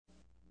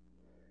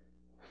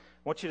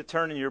I want you to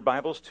turn in your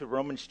Bibles to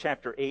Romans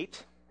chapter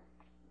 8,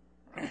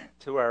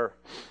 to our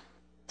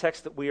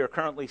text that we are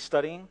currently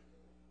studying.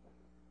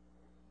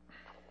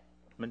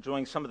 I'm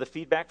enjoying some of the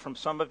feedback from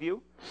some of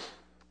you,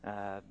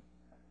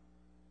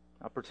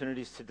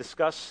 opportunities to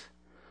discuss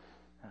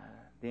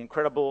the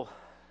incredible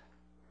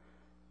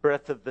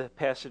breadth of the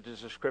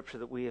passages of Scripture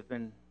that we have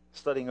been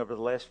studying over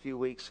the last few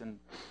weeks, and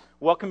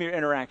welcome your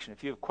interaction.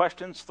 If you have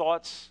questions,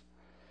 thoughts,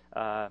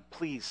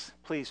 please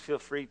feel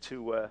free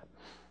to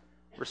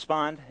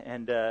respond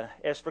and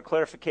ask for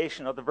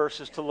clarification, other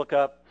verses to look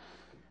up,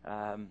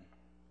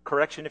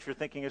 correction if your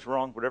thinking is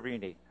wrong, whatever you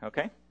need,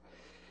 okay?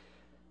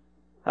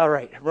 All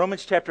right,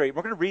 Romans chapter 8.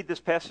 We're going to read this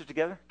passage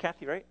together.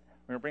 Kathy, right?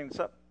 We're going to bring this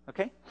up,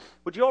 okay?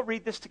 Would you all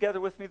read this together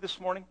with me this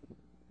morning?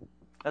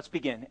 Let's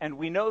begin. And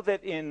we know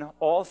that in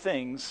all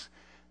things,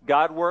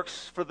 God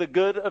works for the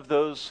good of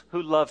those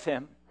who love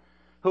him,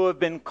 who have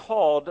been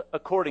called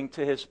according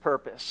to his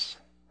purpose.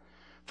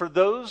 For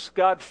those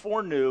God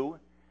foreknew,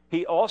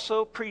 he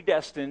also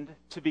predestined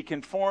to be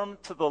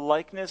conformed to the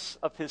likeness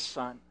of his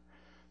Son,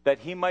 that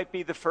he might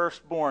be the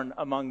firstborn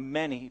among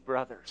many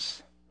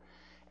brothers.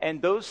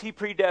 And those he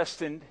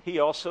predestined, he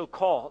also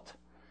called.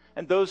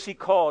 And those he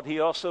called,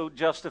 he also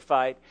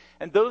justified.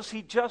 And those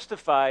he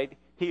justified,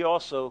 he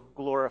also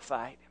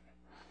glorified.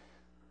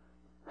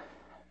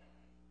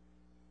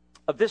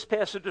 Of this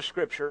passage of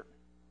Scripture,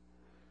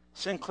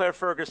 Sinclair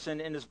Ferguson,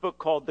 in his book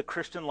called The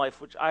Christian Life,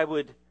 which I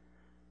would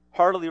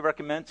heartily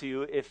recommend to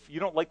you if you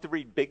don't like to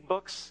read big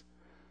books,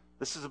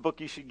 this is a book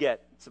you should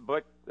get. It's a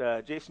book,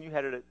 Jason, you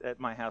had it at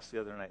my house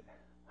the other night.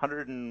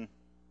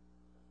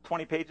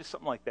 120 pages,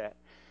 something like that.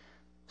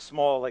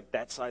 Small, like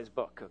that size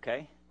book,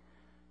 okay?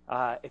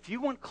 If you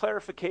want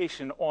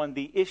clarification on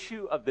the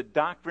issue of the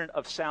doctrine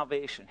of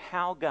salvation,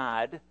 how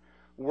God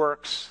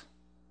works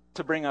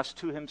to bring us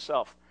to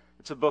himself,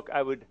 it's a book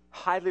I would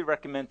highly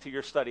recommend to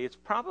your study. It's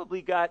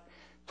probably got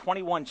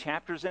 21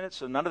 chapters in it,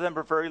 so none of them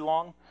are very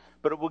long,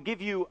 but it will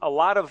give you a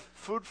lot of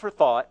food for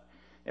thought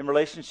in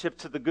relationship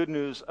to the good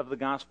news of the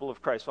gospel of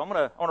Christ. So I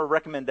want to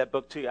recommend that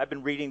book to you. I've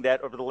been reading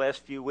that over the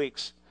last few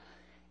weeks.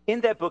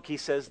 In that book, he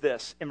says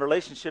this, in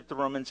relationship to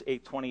Romans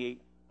 8:28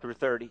 through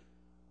 30.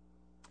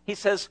 He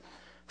says,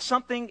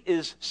 something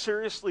is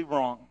seriously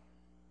wrong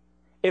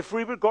if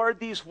we regard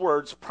these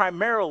words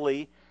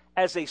primarily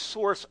as a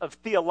source of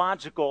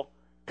theological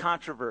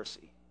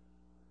controversy.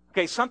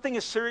 Okay, something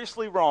is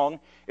seriously wrong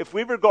if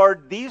we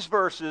regard these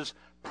verses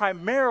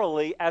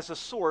primarily as a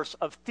source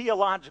of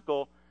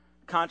theological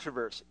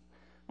controversy.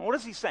 And what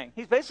is he saying?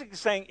 He's basically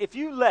saying if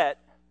you let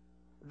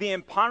the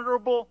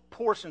imponderable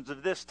portions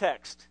of this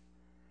text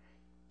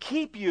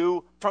keep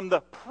you from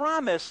the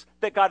promise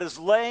that God is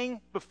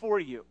laying before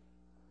you.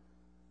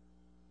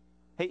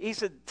 He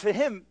said to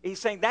him, he's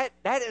saying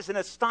that is an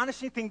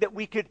astonishing thing that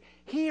we could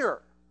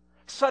hear.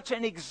 Such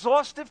an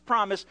exhaustive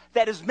promise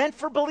that is meant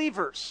for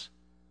believers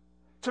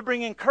to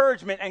bring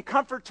encouragement and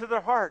comfort to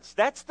their hearts.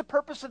 That's the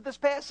purpose of this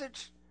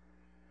passage.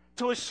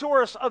 To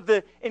assure us of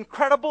the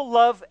incredible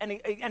love and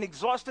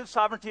exhaustive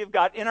sovereignty of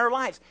God in our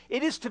lives.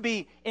 It is to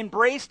be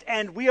embraced,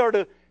 and we are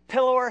to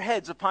pillow our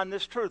heads upon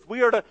this truth.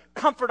 We are to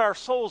comfort our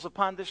souls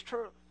upon this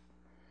truth.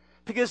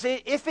 Because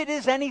if it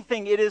is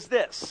anything, it is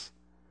this.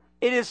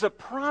 It is a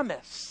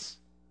promise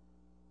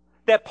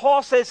that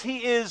Paul says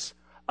he is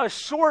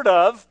assured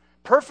of,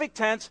 perfect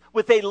tense,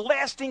 with a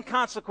lasting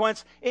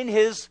consequence in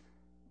his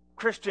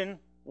Christian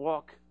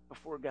walk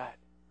before God.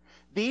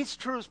 These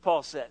truths,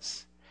 Paul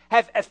says,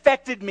 have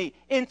affected me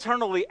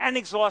internally and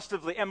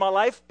exhaustively, and my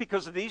life,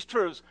 because of these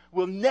truths,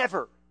 will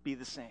never be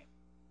the same.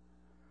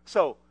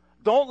 So,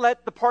 don't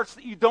let the parts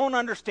that you don't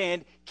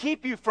understand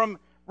keep you from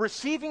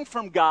receiving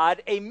from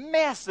God a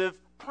massive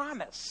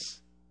promise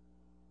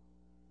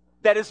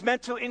that is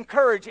meant to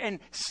encourage and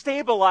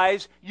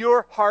stabilize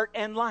your heart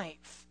and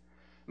life.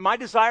 My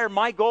desire,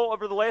 my goal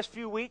over the last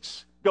few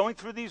weeks, going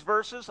through these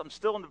verses, I'm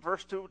still in the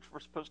verse 2, which we're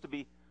supposed to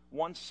be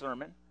one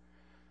sermon.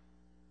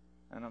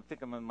 And I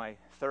think I'm in my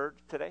third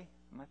today.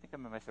 I think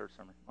I'm in my third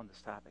sermon on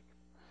this topic.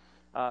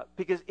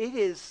 Because it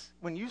is,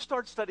 when you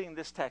start studying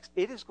this text,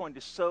 it is going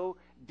to so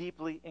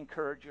deeply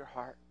encourage your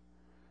heart.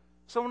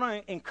 So I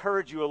want to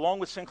encourage you, along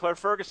with Sinclair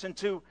Ferguson,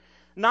 to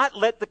not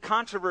let the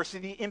controversy,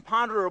 the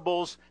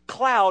imponderables,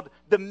 cloud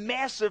the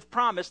massive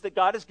promise that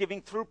God is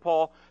giving through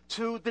Paul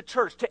to the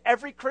church, to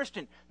every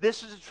Christian.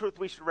 This is the truth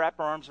we should wrap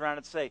our arms around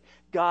and say,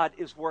 God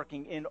is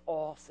working in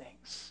all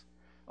things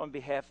on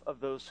behalf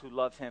of those who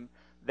love him.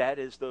 That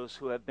is, those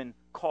who have been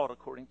called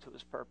according to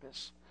his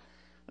purpose.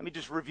 Let me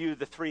just review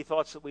the three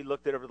thoughts that we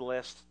looked at over the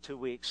last 2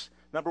 weeks.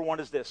 Number one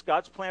is this.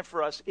 God's plan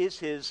for us is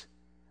his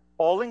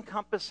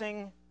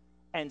all-encompassing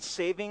and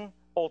saving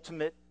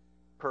ultimate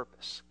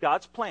purpose.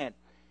 God's plan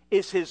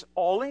is his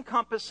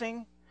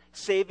all-encompassing,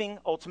 saving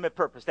ultimate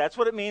purpose. That's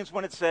what it means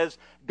when it says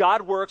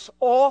God works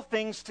all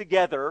things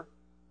together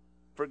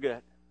for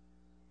good,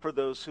 for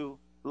those who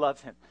love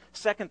him.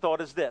 Second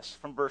thought is this,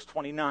 from verse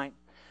 29.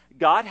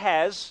 God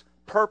has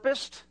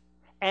purposed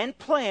and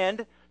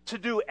planned to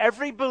do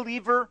every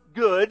believer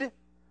good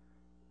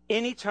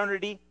in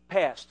eternity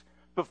past.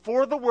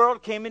 Before the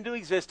world came into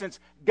existence,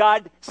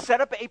 God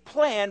set up a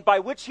plan by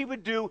which he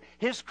would do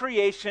his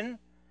creation.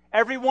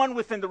 Everyone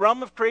within the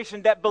realm of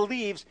creation that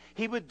believes,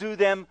 he would do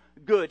them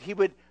good. He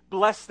would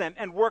bless them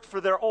and work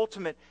for their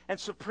ultimate and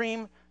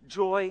supreme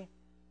joy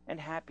and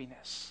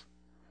happiness.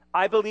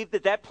 I believe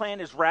that that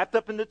plan is wrapped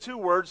up in the two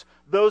words,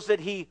 those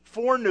that he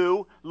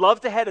foreknew,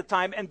 loved ahead of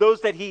time, and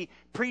those that he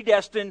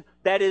predestined,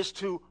 that is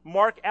to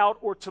mark out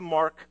or to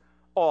mark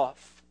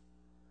off.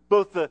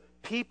 Both the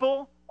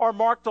people are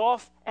marked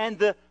off, and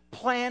the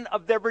plan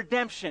of their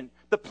redemption,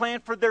 the plan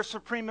for their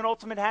supreme and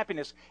ultimate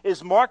happiness,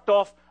 is marked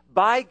off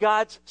by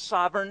God's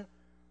sovereign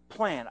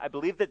plan. I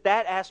believe that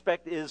that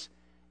aspect is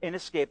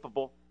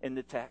inescapable in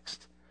the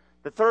text.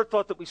 The third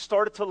thought that we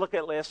started to look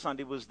at last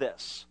Sunday was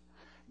this: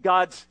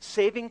 God's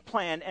saving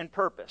plan and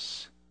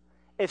purpose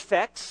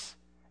affects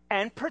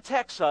and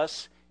protects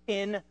us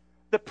in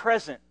the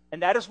present.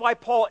 And that is why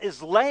Paul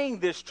is laying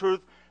this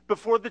truth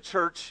before the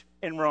church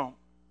in Rome.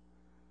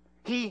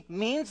 He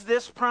means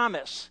this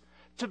promise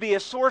to be a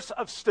source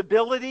of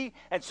stability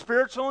and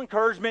spiritual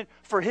encouragement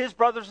for his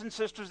brothers and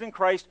sisters in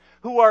Christ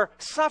who are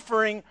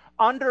suffering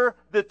under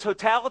the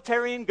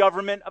totalitarian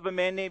government of a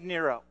man named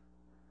Nero.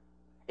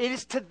 It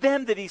is to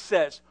them that he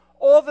says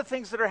all the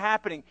things that are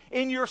happening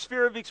in your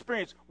sphere of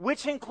experience,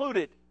 which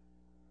included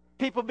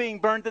people being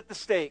burned at the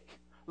stake,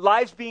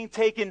 lives being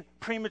taken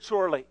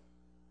prematurely.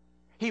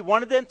 He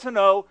wanted them to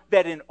know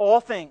that in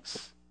all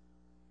things,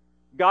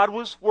 God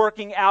was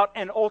working out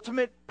an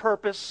ultimate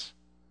purpose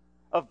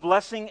of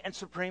blessing and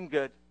supreme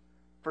good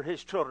for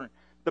his children.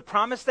 The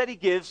promise that he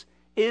gives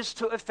is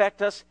to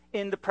affect us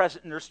in the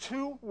present. And there's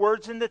two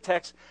words in the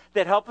text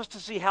that help us to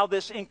see how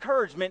this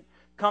encouragement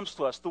comes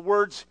to us. The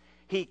words,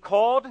 he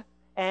called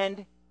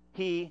and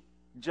he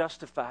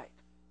justified.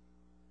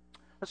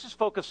 Let's just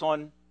focus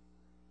on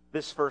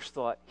this first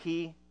thought.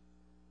 He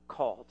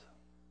called.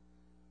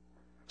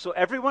 So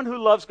everyone who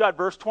loves God,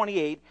 verse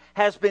 28,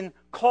 has been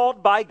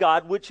called by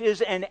God, which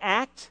is an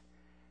act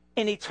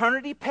in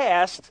eternity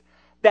past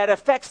that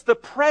affects the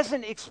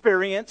present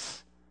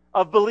experience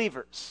of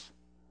believers.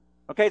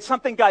 Okay, it's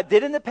something God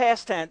did in the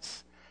past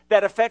tense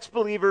that affects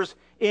believers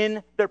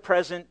in their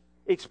present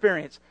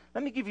experience.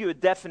 Let me give you a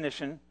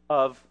definition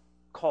of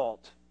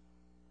called.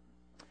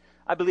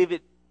 I believe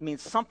it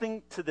means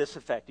something to this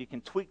effect. You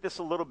can tweak this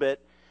a little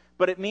bit,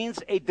 but it means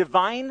a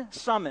divine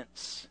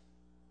summons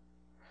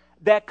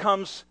that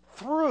comes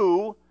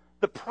through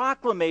the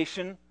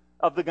proclamation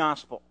of the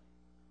gospel.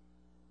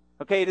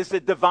 Okay, it is a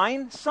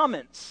divine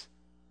summons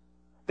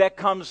that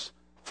comes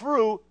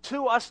through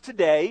to us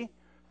today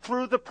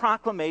through the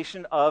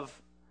proclamation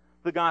of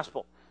the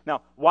gospel.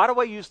 Now, why do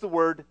I use the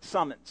word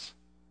summons?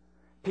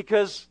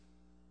 Because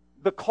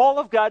the call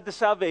of God to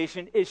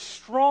salvation is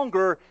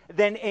stronger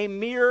than a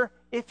mere,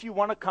 if you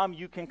want to come,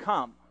 you can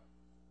come.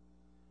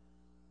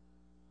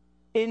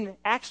 In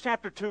Acts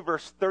chapter 2,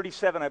 verse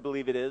 37, I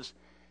believe it is,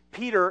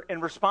 Peter,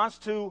 in response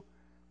to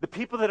the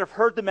people that have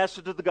heard the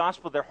message of the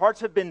gospel, their hearts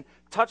have been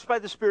touched by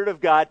the Spirit of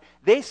God,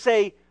 they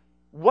say,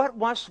 what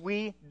must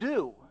we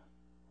do?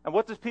 And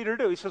what does Peter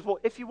do? He says, well,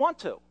 if you want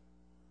to,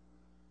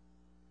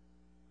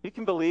 you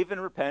can believe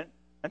and repent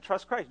and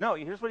trust Christ. No,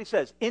 here's what he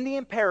says. In the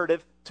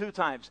imperative, 2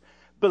 times.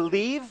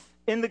 Believe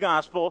in the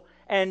gospel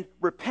and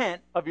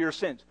repent of your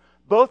sins.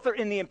 Both are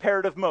in the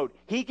imperative mode.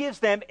 He gives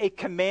them a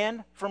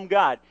command from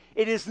God.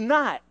 It is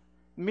not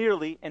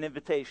merely an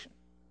invitation.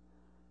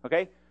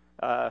 Okay?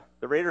 The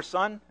Raider's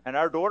son and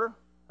our daughter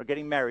are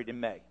getting married in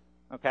May.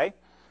 Okay?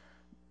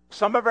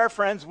 Some of our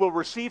friends will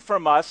receive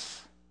from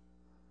us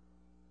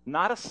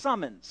not a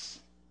summons.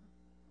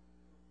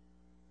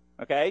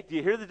 Okay? Do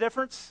you hear the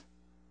difference?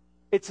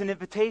 It's an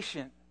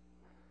invitation.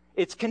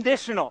 It's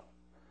conditional.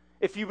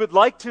 If you would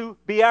like to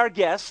be our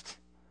guest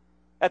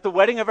at the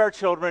wedding of our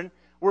children,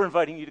 we're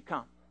inviting you to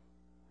come.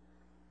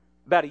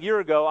 About a year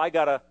ago, I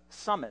got a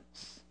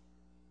summons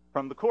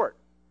from the court.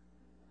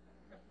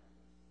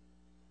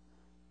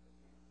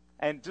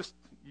 And just,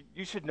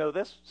 you should know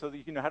this so that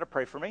you can know how to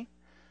pray for me.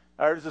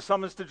 There's a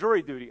summons to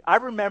jury duty. I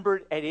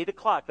remembered at 8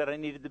 o'clock that I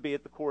needed to be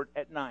at the court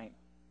at 9.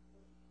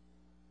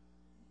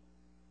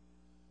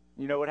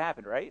 You know what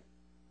happened, right?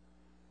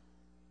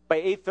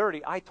 By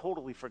 8:30, I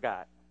totally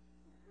forgot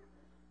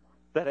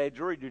that I had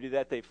jury duty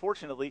that day.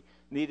 Fortunately,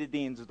 Nita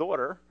Dean's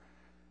daughter,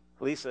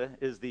 Lisa,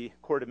 is the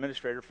court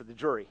administrator for the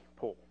jury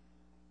pool.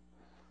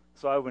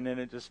 So I went in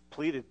and just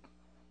pleaded,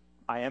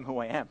 I am who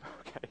I am,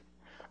 okay?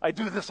 I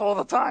do this all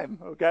the time,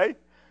 okay?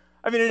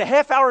 I mean, in a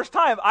half hour's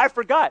time, I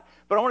forgot.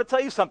 But I want to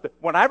tell you something.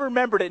 When I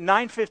remembered at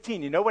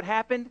 9:15, you know what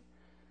happened?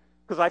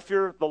 Because I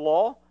fear the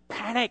law.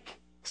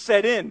 Panic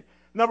set in.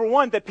 Number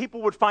one, that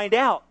people would find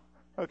out,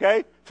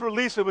 okay? Through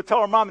Lisa would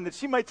tell her mom, and that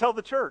she might tell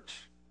the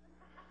church.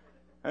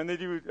 And then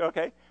you would,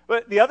 okay.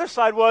 But the other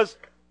side was,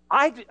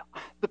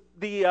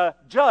 the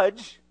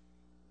judge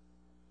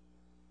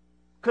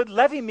could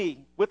levy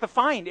me with a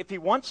fine if he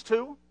wants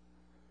to,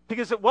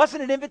 because it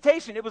wasn't an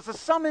invitation, it was a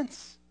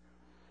summons.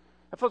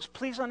 And folks,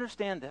 please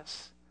understand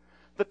this.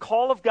 The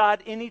call of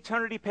God in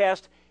eternity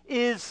past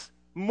is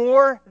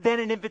more than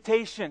an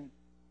invitation.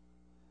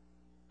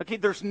 Okay,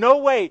 there's no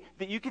way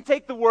that you can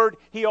take the word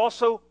 "he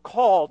also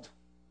called"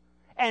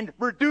 and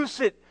reduce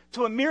it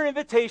to a mere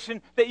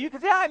invitation that you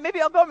can say,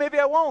 maybe I'll go, maybe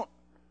I won't.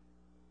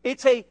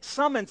 It's a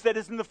summons that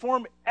is in the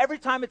form, every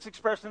time it's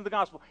expressed in the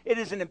gospel, it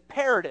is an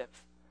imperative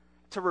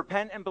to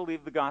repent and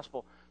believe the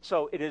gospel.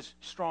 So it is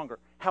stronger.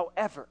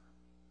 However,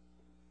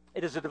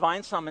 it is a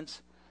divine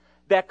summons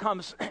that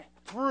comes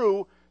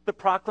through the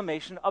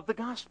proclamation of the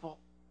gospel.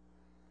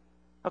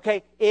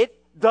 Okay,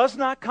 it does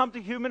not come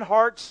to human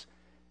hearts.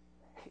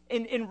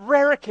 In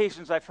rare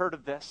occasions I've heard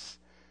of this,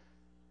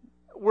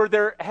 where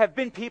there have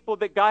been people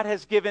that God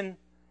has given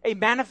a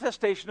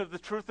manifestation of the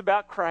truth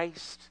about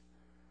Christ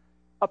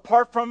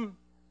apart from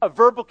a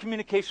verbal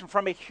communication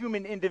from a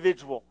human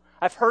individual.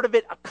 I've heard of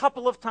it a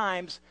couple of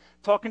times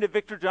talking to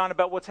Victor John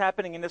about what's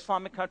happening in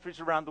Islamic countries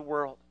around the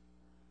world.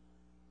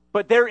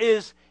 But there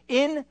is,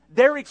 in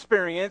their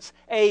experience,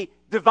 a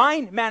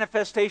divine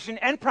manifestation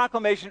and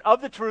proclamation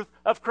of the truth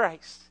of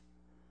Christ.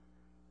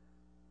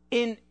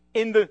 In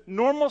the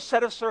normal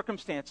set of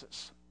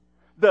circumstances,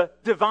 the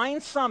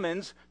divine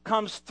summons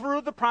comes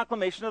through the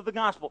proclamation of the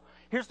gospel.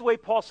 Here's the way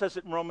Paul says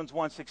it in Romans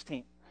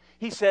 1:16.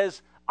 He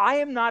says, I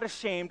am not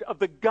ashamed of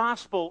the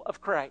gospel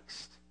of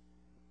Christ,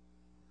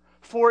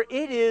 for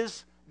it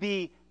is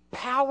the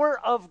power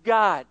of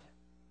God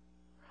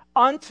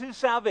unto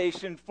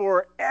salvation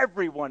for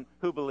everyone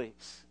who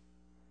believes.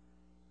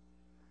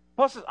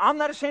 Paul says, I'm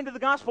not ashamed of the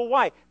gospel.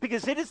 Why?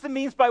 Because it is the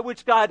means by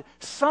which God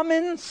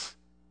summons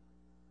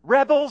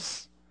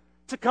rebels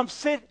to come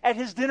sit at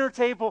his dinner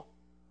table.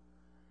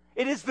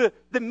 It is the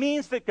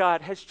means that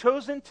God has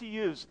chosen to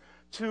use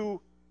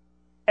to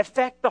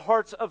affect the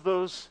hearts of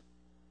those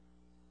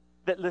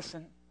that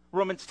listen.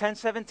 Romans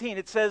 10:17,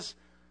 it says,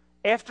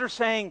 after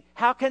saying,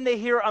 how can they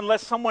hear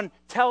unless someone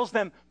tells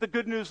them the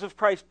good news of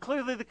Christ?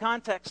 Clearly the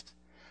context.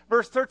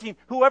 Verse 13,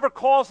 whoever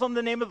calls on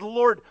the name of the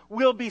Lord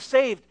will be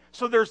saved.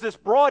 So there's this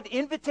broad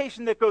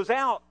invitation that goes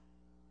out.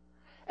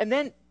 And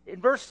then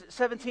in verse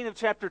 17 of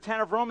chapter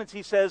 10 of Romans,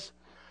 he says,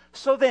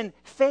 so then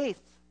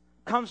faith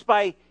comes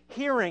by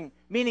hearing,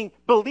 meaning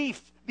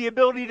belief, the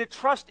ability to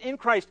trust in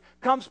Christ,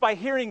 comes by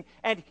hearing,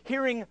 and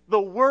hearing the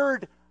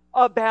word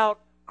about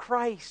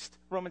Christ.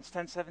 Romans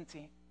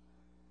 10:17.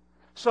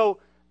 So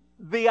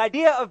the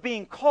idea of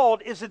being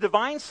called is a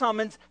divine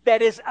summons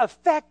that is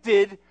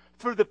affected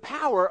through the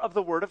power of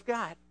the Word of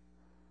God.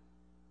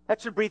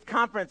 That should breathe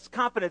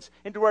confidence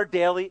into our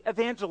daily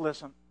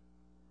evangelism.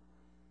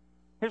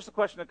 Here's the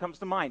question that comes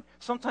to mind.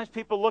 Sometimes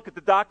people look at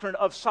the doctrine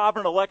of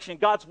sovereign election,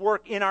 God's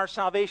work in our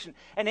salvation,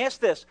 and ask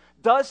this,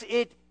 does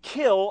it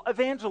kill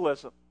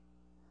evangelism?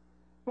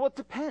 Well, it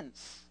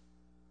depends.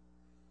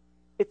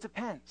 It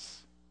depends.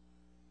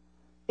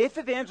 If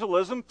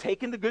evangelism,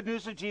 taking the good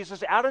news of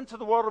Jesus out into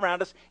the world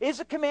around us, is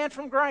a command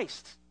from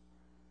Christ,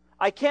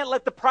 I can't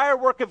let the prior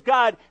work of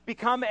God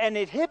become an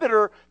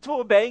inhibitor to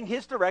obeying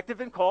his directive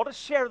and call to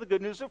share the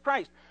good news of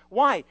Christ.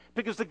 Why?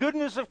 Because the good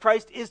news of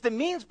Christ is the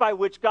means by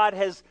which God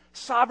has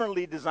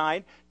sovereignly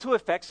designed to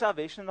effect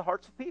salvation in the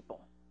hearts of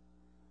people.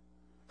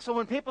 So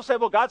when people say,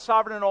 well, God's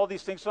sovereign in all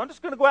these things, so I'm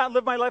just going to go out and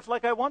live my life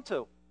like I want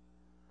to.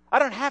 I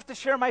don't have to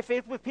share my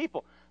faith with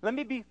people. Let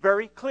me be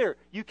very clear.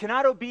 You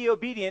cannot be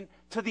obedient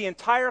to the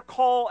entire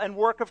call and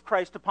work of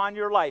Christ upon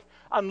your life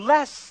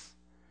unless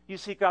you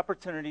seek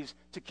opportunities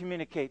to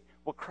communicate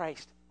what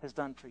Christ has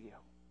done for you.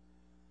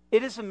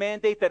 It is a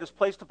mandate that is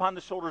placed upon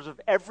the shoulders of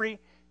every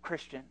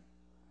Christian.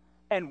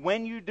 And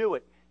when you do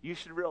it, you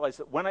should realize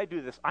that when I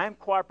do this, I am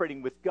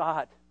cooperating with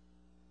God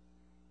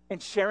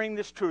and sharing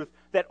this truth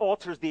that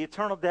alters the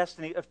eternal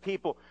destiny of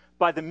people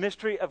by the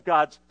mystery of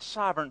God's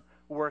sovereign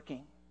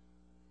working.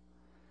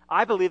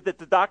 I believe that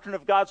the doctrine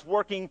of God's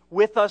working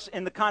with us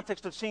in the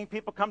context of seeing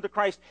people come to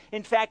Christ,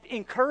 in fact,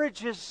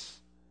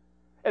 encourages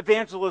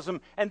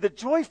evangelism and the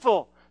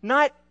joyful,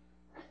 not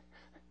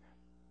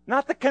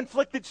the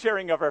conflicted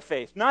sharing of our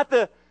faith, not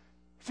the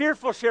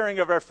fearful sharing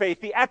of our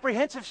faith, the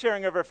apprehensive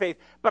sharing of our faith.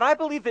 But I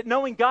believe that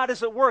knowing God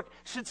is at work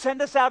should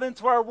send us out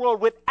into our world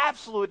with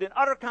absolute and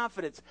utter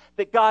confidence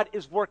that God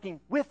is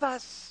working with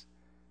us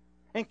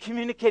and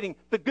communicating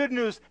the good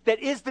news that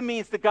is the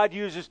means that God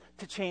uses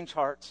to change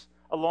hearts,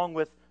 along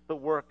with the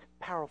work,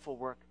 powerful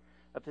work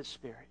of his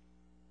Spirit.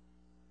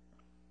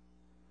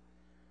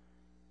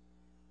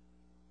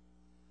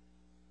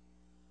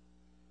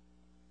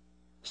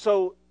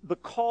 So the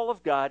call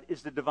of God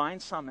is the divine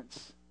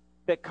summons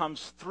that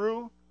comes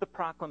through the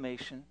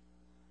proclamation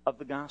of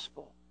the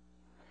gospel.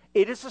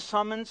 It is a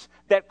summons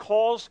that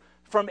calls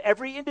from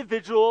every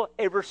individual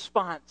a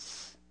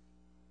response.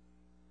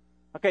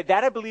 Okay,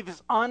 that I believe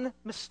is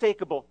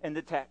unmistakable in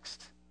the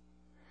text.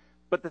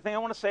 But the thing I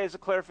want to say is a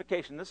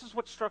clarification. This is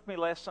what struck me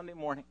last Sunday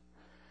morning.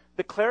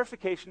 The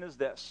clarification is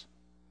this.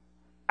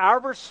 Our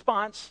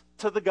response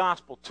to the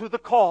gospel, to the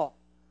call,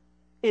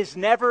 is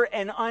never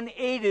an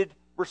unaided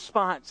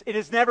response. It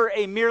is never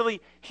a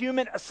merely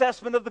human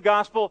assessment of the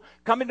gospel,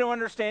 coming to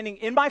understanding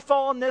in my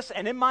fallenness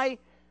and in my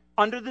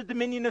under the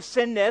dominion of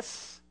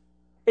sinness.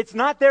 It's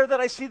not there that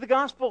I see the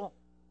gospel.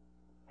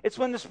 It's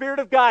when the Spirit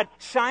of God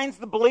shines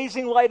the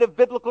blazing light of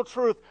biblical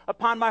truth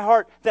upon my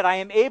heart that I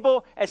am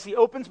able, as He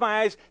opens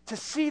my eyes, to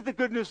see the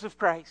good news of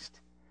Christ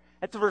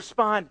and to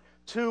respond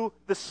to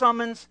the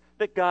summons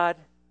that God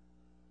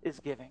is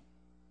giving.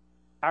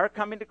 Our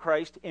coming to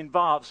Christ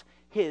involves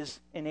His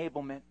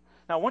enablement.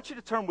 Now, I want you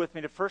to turn with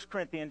me to 1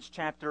 Corinthians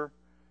chapter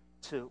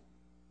 2.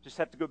 Just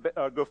have to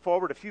go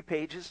forward a few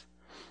pages.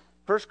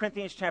 1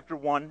 Corinthians chapter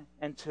 1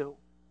 and 2.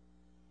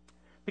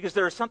 Because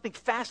there is something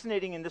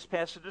fascinating in this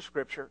passage of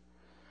Scripture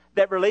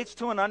that relates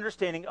to an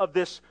understanding of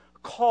this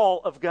call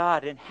of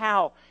God and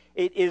how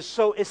it is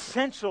so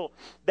essential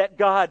that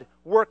God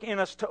work in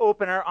us to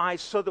open our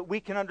eyes so that we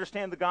can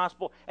understand the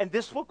gospel. And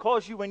this will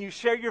cause you, when you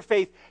share your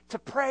faith, to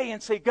pray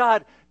and say,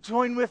 God,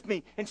 join with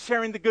me in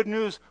sharing the good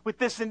news with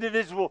this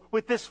individual,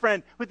 with this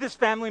friend, with this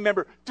family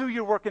member. Do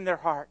your work in their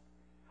heart.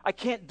 I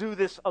can't do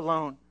this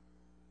alone.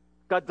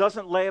 God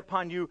doesn't lay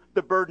upon you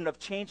the burden of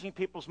changing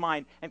people's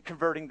mind and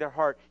converting their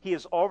heart. He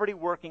is already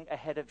working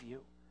ahead of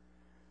you.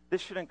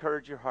 This should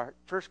encourage your heart.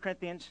 1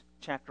 Corinthians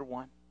chapter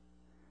 1.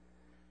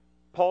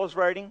 Paul is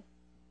writing.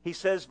 He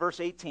says, verse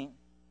 18,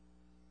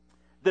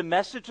 the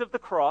message of the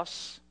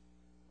cross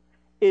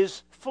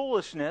is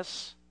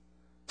foolishness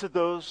to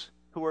those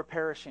who are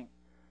perishing.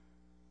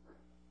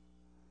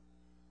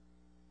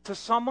 To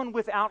someone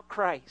without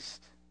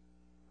Christ,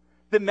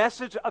 the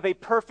message of a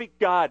perfect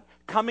God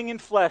coming in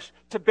flesh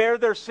to bear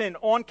their sin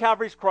on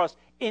Calvary's cross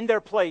in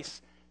their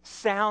place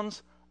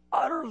sounds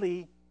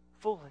utterly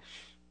foolish.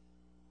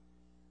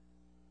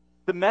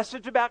 The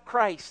message about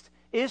Christ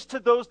is to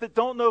those that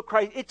don't know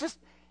Christ.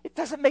 It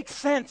doesn't make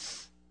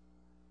sense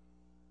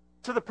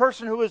to the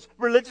person who is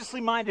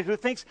religiously minded, who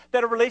thinks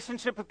that a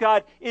relationship with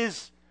God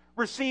is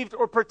received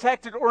or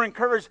protected or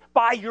encouraged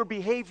by your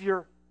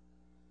behavior.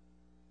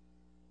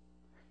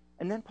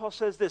 And then Paul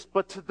says this,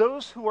 but to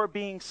those who are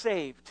being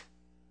saved,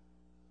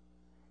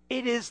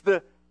 it is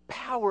the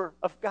power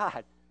of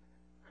God.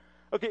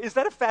 Okay, is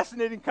that a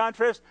fascinating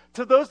contrast?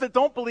 To those that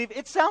don't believe,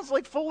 it sounds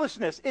like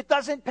foolishness. It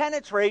doesn't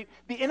penetrate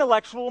the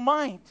intellectual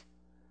mind.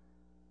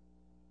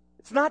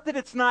 It's not that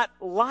it's not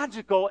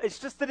logical, it's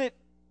just that it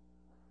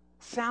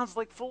sounds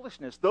like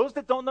foolishness. Those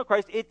that don't know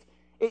Christ,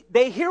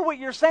 they hear what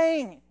you're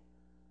saying,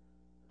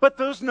 but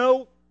there's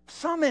no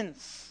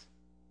summons.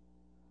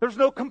 There's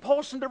no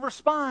compulsion to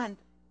respond.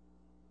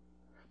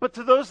 But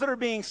to those that are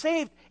being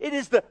saved, it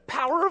is the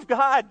power of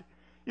God.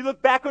 You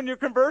look back on your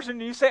conversion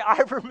and you say,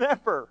 I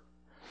remember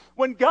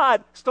when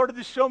God started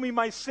to show me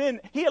my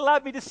sin. He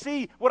allowed me to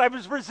see what I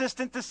was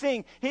resistant to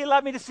seeing. He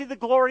allowed me to see the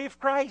glory of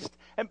Christ.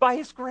 And by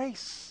His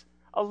grace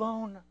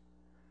alone,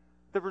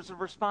 there was a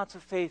response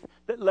of faith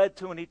that led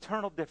to an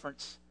eternal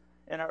difference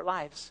in our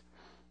lives.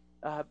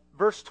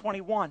 Verse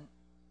 21,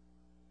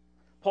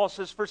 Paul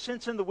says, for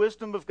since in the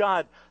wisdom of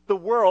God, the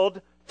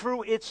world,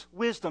 through its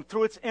wisdom,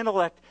 through its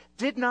intellect,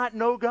 did not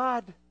know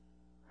God.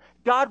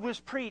 God was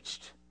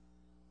pleased,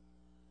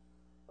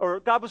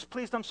 through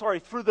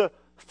the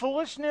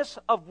foolishness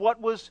of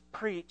what was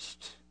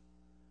preached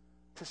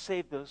to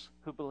save those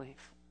who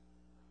believe.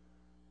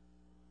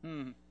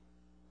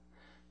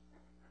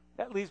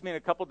 That leads me in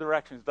a couple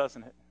directions,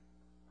 doesn't it?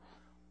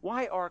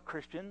 Why are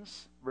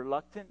Christians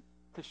reluctant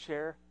to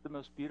share the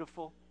most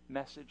beautiful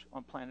message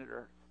on planet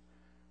Earth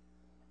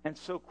and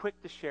so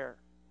quick to share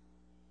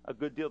a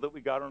good deal that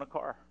we got on a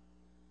car?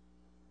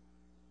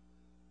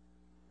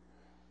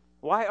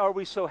 Why are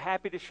we so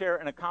happy to share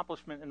an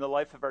accomplishment in the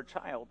life of our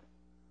child,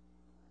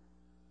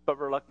 but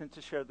reluctant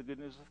to share the good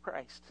news of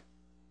Christ?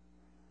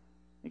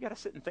 You got to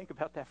sit and think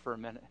about that for a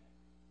minute.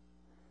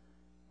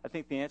 I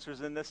think the answer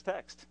is in this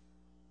text.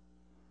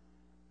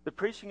 The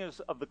preaching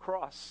of the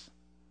cross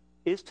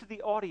is to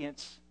the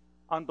audience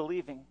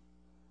unbelieving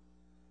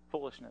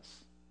foolishness.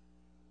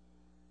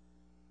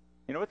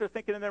 You know what they're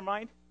thinking in their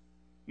mind?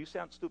 You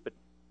sound stupid.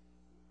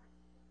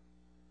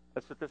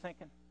 That's what they're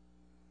thinking.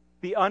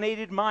 The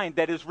unaided mind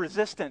that is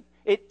resistant,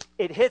 it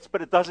hits,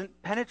 but it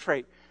doesn't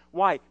penetrate.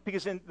 Why?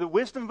 Because in the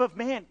wisdom of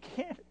man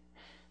can't.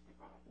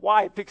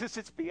 Why? Because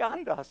it's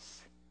beyond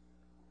us.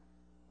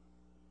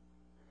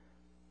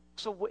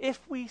 So if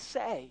we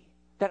say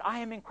that I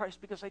am in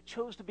Christ because I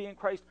chose to be in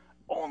Christ,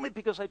 only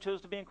because I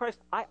chose to be in Christ,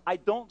 I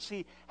don't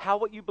see how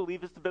what you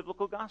believe is the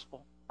biblical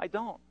gospel. I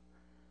don't.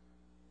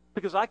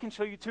 Because I can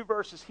show you 2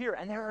 verses here,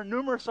 and there are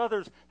numerous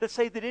others that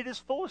say that it is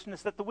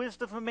foolishness, that the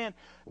wisdom of man,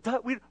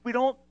 we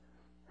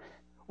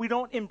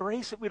don't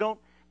embrace it, we don't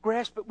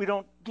grasp it, we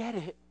don't get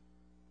it.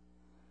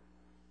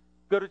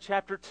 Go to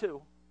chapter 2,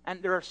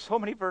 and there are so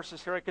many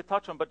verses here I could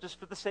touch on, but just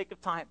for the sake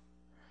of time.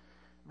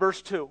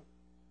 Verse 2.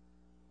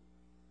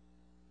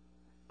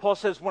 Paul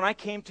says, when I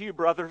came to you,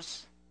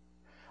 brothers,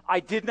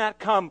 I did not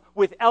come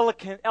with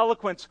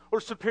eloquence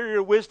or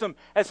superior wisdom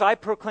as I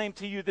proclaimed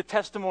to you the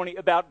testimony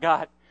about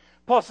God.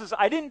 Paul says,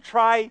 I didn't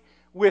try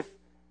with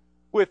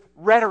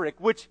rhetoric,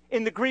 which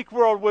in the Greek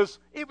world was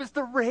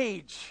the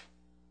rage.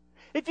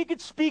 If you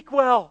could speak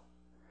well,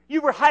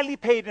 you were highly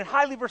paid and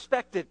highly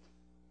respected.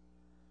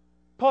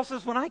 Paul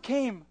says, when I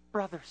came,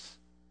 brothers,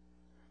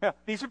 now,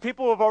 these are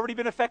people who have already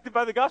been affected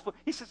by the gospel.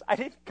 He says,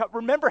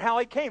 remember how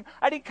I came.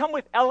 I didn't come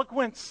with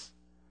eloquence,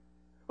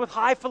 with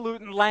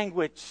highfalutin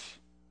language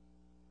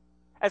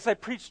as I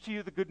preach to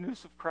you the good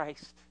news of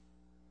Christ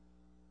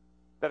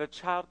that a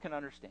child can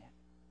understand,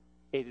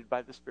 aided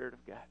by the Spirit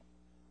of God.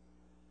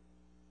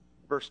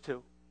 Verse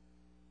 2.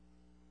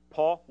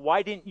 Paul,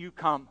 why didn't you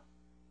come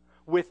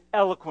with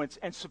eloquence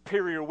and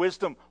superior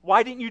wisdom?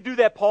 Why didn't you do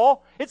that,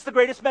 Paul? It's the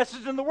greatest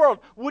message in the world.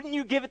 Wouldn't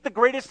you give it the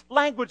greatest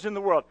language in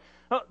the world?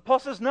 Paul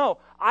says, no,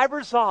 I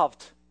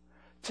resolved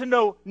to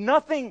know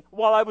nothing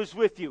while I was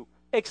with you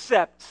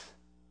except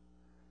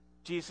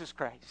Jesus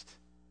Christ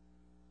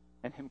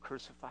and Him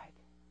crucified.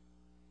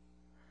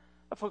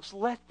 Now, folks,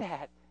 let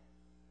that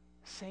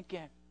sink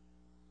in.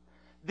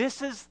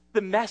 This is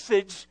the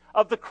message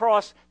of the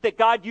cross that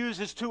God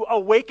uses to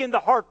awaken the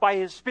heart by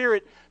His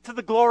Spirit to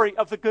the glory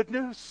of the good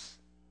news.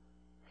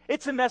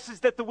 It's a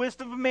message that the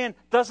wisdom of man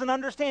doesn't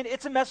understand.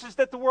 It's a message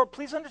that the world,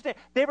 please understand,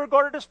 they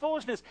regard it as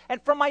foolishness.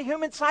 And from my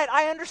human side,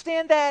 I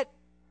understand that.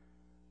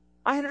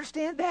 I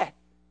understand that.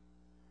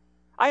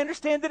 I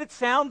understand that it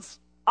sounds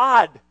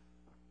odd.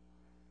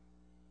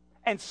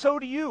 And so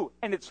do you.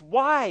 And it's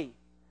why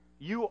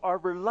you are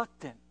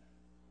reluctant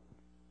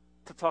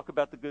to talk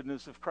about the good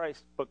news of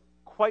Christ, but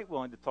quite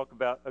willing to talk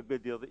about a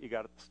good deal that you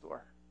got at the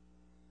store.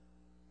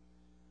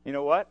 You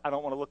know what? I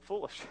don't want to look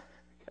foolish.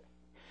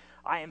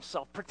 I am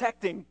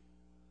self-protecting.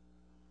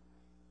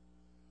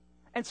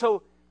 And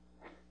so,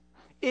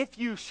 if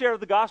you share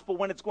the gospel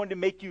when it's going to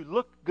make you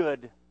look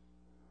good,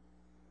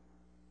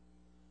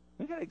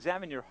 you got to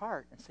examine your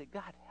heart and say,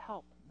 God,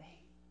 help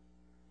me.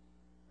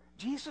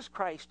 Jesus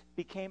Christ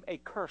became a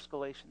curse,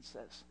 Galatians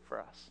says,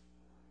 for us.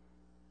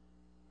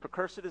 For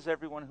cursed is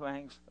everyone who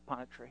hangs upon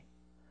a tree.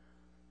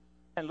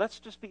 And let's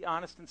just be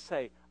honest and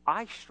say,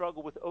 I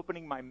struggle with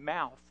opening my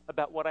mouth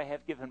about what I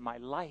have given my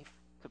life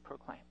to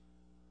proclaim.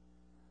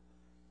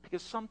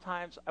 Because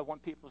sometimes I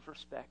want people's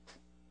respect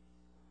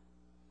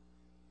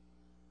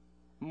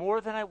more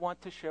than I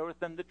want to share with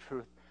them the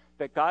truth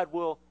that God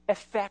will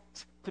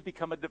effect to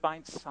become a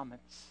divine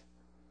summons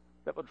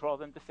that will draw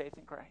them to faith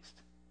in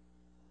Christ.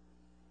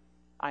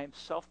 I am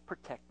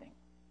self-protecting.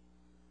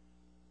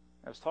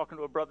 I was talking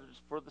to a brother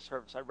just before the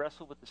service. I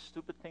wrestle with this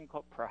stupid thing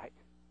called pride.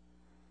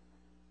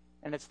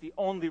 And it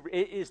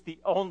is the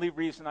only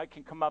reason I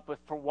can come up with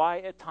for why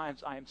at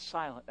times I am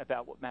silent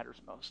about what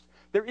matters most.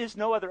 There is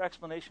no other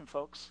explanation,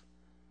 folks.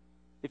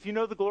 If you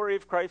know the glory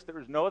of Christ, there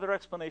is no other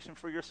explanation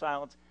for your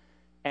silence,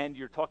 and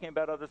you're talking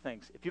about other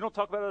things. If you don't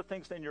talk about other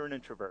things, then you're an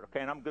introvert,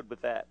 okay? And I'm good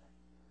with that.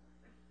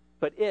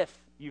 But if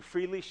you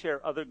freely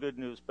share other good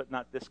news, but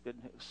not this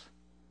good news,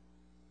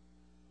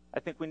 I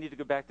think we need to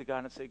go back to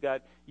God and say,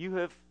 God, you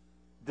have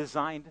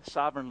designed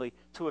sovereignly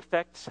to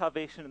effect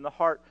salvation in the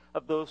heart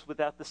of those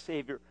without the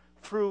Savior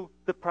through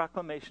the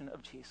proclamation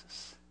of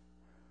Jesus.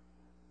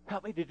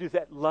 Help me to do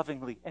that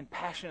lovingly and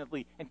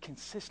passionately and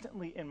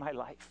consistently in my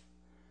life.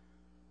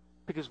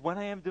 Because when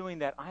I am doing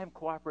that, I am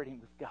cooperating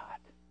with God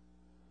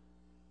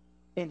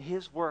in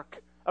His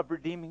work of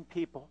redeeming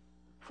people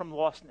from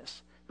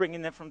lostness,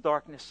 bringing them from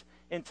darkness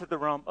into the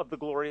realm of the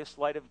glorious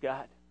light of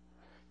God.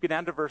 Go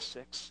down to verse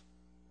 6.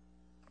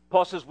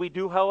 Paul says, we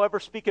do,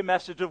 however, speak a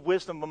message of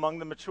wisdom among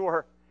the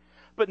mature,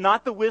 but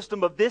not the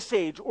wisdom of this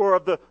age or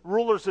of the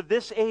rulers of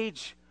this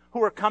age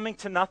who are coming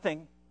to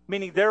nothing,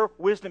 meaning their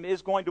wisdom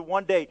is going to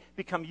one day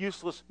become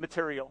useless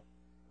material.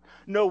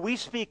 No, we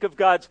speak of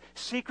God's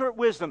secret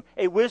wisdom,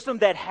 a wisdom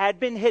that had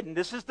been hidden.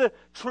 This is the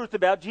truth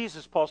about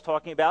Jesus Paul's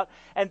talking about,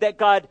 and that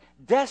God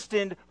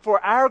destined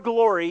for our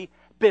glory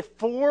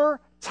before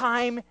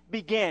time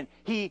began.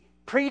 He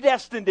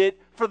predestined it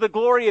for the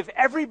glory of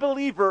every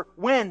believer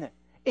when?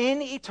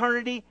 In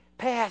eternity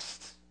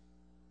past.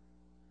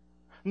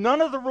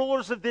 None of the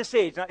rulers of this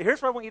age, now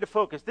here's where I want you to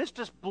focus. This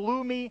just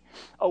blew me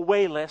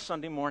away last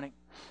Sunday morning.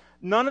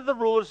 None of the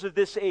rulers of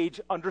this age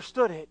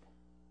understood it.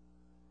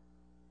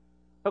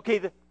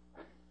 Okay,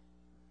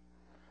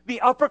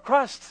 the upper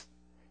crust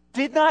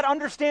did not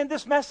understand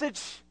this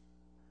message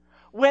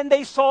when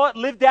they saw it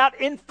lived out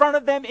in front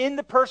of them in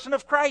the person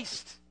of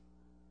Christ.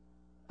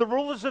 The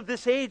rulers of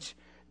this age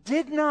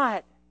did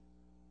not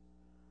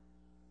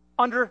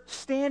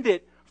understand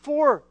it.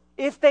 For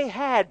if they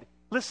had,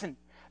 listen,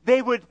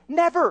 they would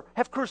never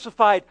have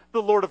crucified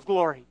the Lord of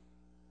glory.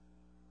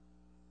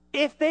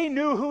 If they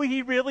knew who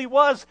He really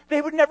was,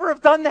 they would never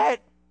have done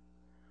that.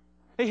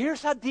 Now,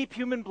 here's how deep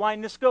human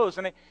blindness goes.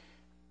 And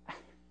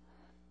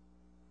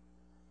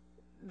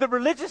the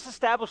religious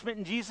establishment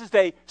in Jesus'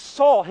 day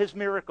saw His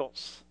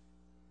miracles.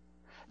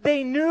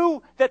 They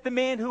knew that the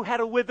man who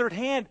had a withered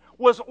hand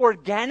was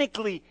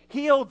organically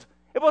healed.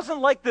 It wasn't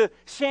like the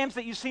shams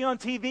that you see on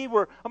TV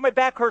where, oh, my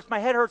back hurts, my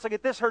head hurts, I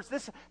get this hurts.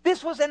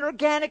 This was an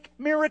organic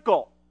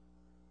miracle.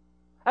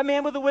 A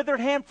man with a withered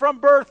hand from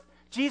birth.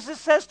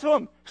 Jesus says to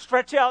him,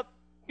 stretch out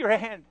your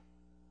hand.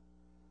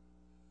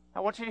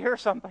 I want you to hear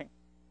something.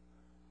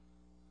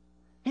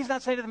 He's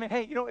not saying to the man,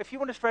 hey, if you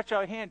want to stretch out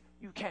your hand,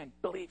 you can.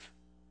 Believe.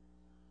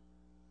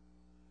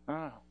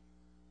 No.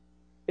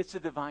 It's a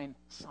divine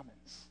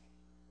summons.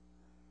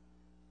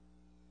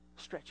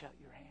 Stretch out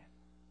your hand.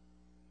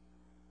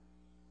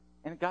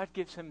 And God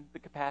gives him the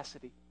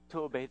capacity to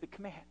obey the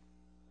command.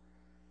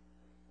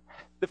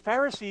 the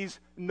Pharisees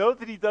know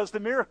that he does the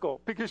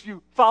miracle because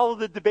you follow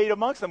the debate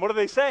amongst them. What are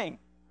they saying?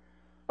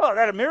 Oh,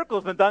 that a miracle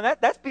has been done.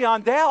 That's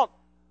beyond doubt.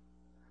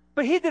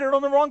 But he did it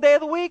on the wrong day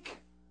of the week.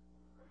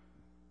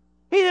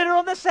 He did it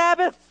on the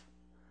Sabbath.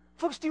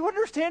 Folks, do you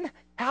understand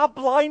how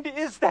blind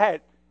is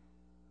that?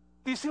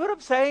 Do you see what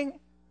I'm saying?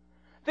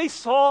 They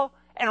saw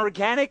an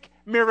organic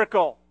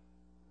miracle,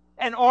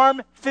 an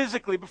arm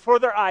physically before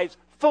their eyes,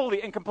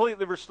 fully and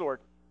completely restored.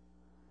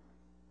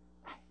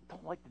 I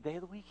don't like the day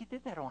of the week he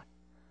did that on.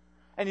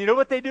 And you know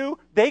what they do?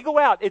 They go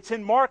out. It's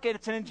in Mark and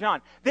it's in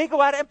John. They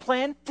go out and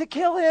plan to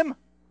kill him.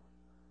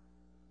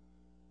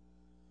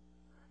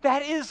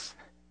 That is,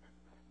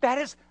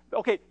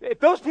 okay, if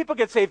those people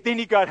get saved, they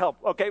need God help.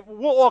 Okay,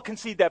 we'll all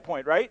concede that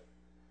point, right?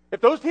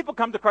 If those people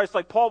come to Christ,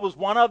 like Paul was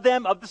one of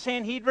them, of the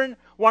Sanhedrin,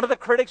 one of the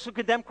critics who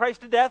condemned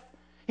Christ to death,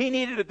 he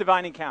needed a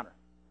divine encounter.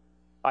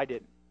 I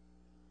didn't.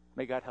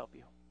 May God help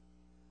you.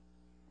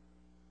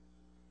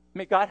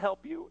 May God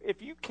help you.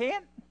 If you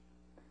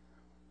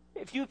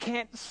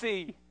can't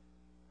see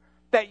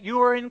that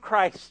you are in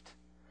Christ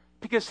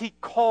because he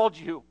called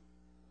you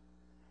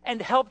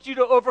and helped you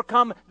to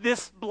overcome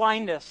this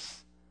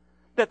blindness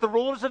that the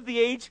rulers of the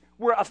age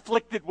were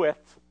afflicted with,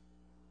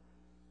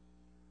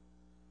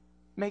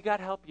 may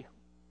God help you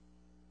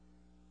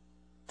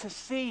to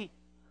see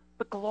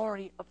the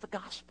glory of the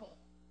gospel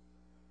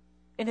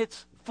in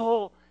its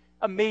full,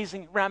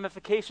 amazing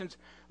ramifications.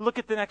 Look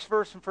at the next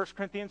verse in 1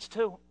 Corinthians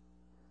 2.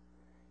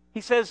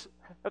 He says,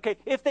 okay,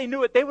 if they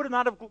knew it, they would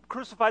not have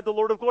crucified the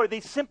Lord of glory. They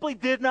simply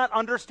did not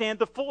understand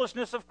the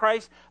foolishness of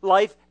Christ's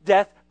life,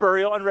 death,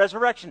 burial, and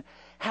resurrection.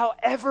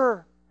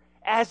 However,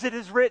 as it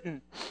is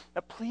written,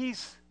 now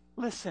please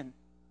listen,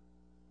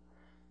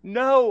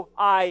 no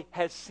eye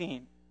has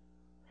seen,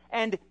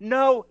 and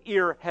no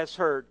ear has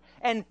heard,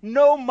 and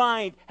no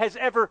mind has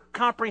ever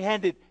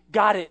comprehended,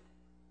 got it,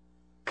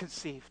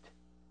 conceived.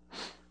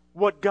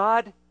 What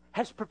God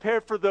has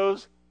prepared for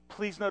those,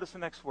 please notice the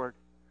next word,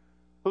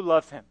 who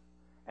love him.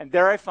 And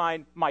there I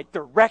find my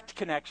direct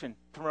connection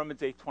to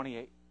Romans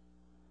 8:28.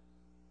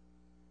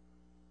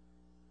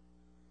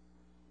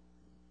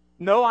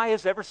 No eye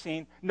has ever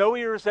seen, no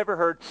ear has ever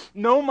heard,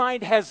 no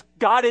mind has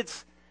got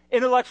its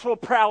intellectual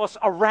prowess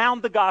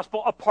around the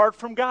gospel apart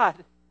from God.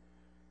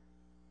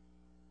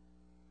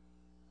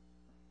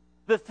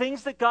 The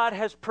things that God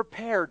has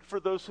prepared for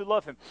those who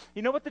love him.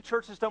 You know what the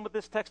church has done with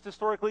this text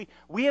historically?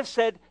 We have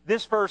said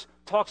this verse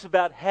talks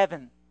about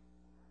heaven.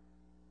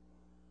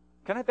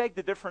 Can I beg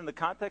to differ in the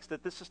context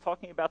that this is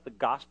talking about the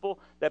gospel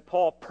that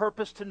Paul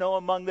purposed to know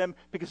among them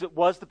because it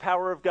was the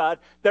power of God?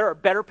 There are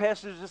better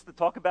passages that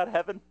talk about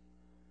heaven.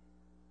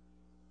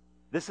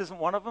 This isn't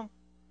one of them.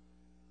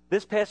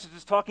 This passage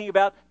is talking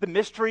about the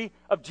mystery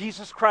of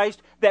Jesus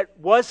Christ that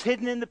was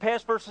hidden in the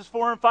past, verses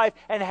 4 and 5,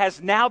 and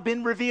has now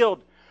been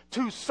revealed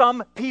to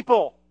some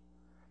people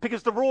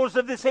because the rulers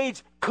of this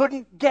age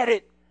couldn't get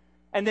it.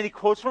 And then he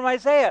quotes from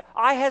Isaiah,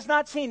 eye has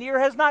not seen, ear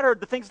has not heard,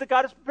 the things that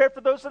God has prepared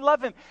for those that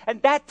love him.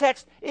 And that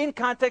text, in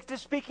context,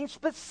 is speaking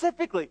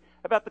specifically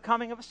about the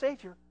coming of a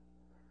Savior.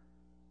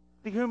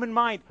 The human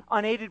mind,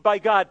 unaided by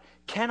God,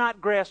 cannot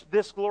grasp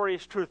this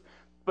glorious truth.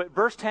 But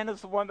verse 10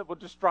 is the one that will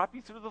just drop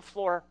you through the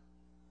floor.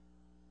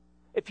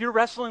 If you're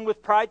wrestling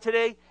with pride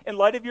today, in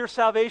light of your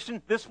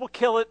salvation, this will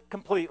kill it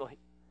completely.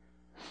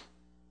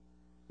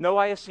 No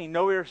eye has seen,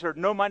 no ear has heard,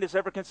 no mind has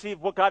ever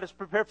conceived what God has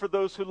prepared for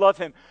those who love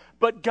him.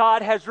 But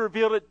God has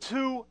revealed it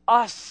to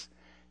us.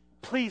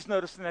 Please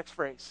notice the next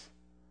phrase.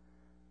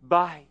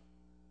 By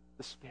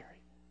the Spirit.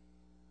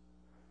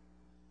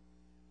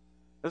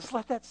 Let's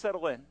let that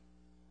settle in.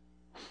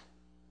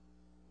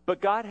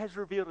 But God has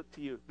revealed it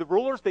to you. The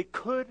rulers, they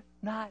could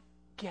not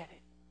get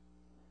it.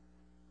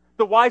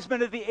 The wise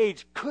men of the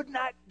age could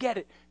not get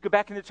it. Go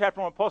back into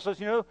chapter 1. Paul says,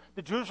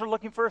 the Jews were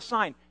looking for a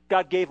sign.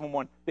 God gave them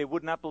one. They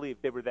would not believe.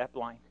 They were that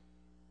blind.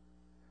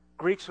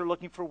 Greeks are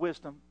looking for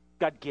wisdom.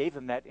 God gave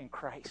them that in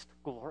Christ.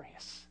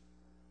 Glorious.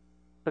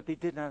 But they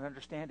did not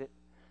understand it.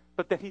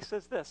 But then he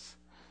says this.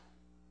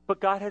 But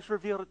God has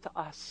revealed it to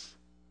us.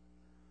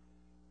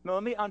 Now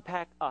let me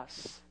unpack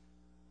us.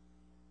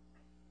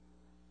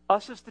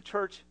 Us is the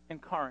church in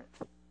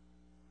Corinth.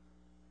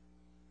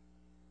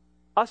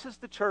 Us is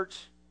the church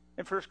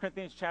in 1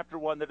 Corinthians chapter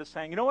 1 that is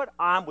saying, you know what?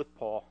 I'm with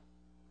Paul.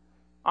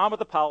 I'm with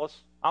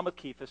Apollos. I'm with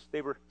Cephas.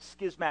 They were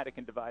schismatic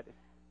and divided.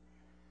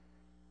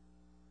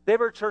 They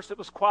were a church that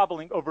was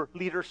squabbling over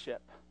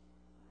leadership.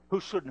 Who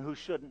should and who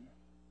shouldn't.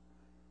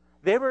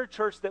 They were a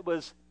church that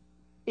was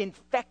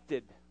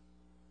infected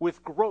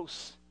with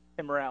gross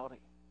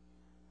immorality.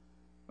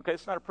 Okay,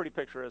 it's not a pretty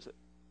picture, is it?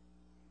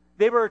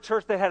 They were a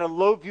church that had a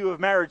low view of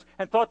marriage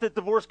and thought that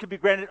divorce could be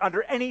granted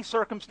under any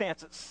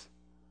circumstances,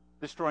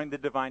 destroying the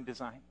divine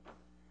design.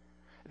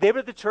 They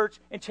were the church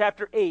in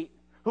chapter 8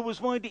 who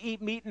was willing to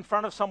eat meat in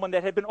front of someone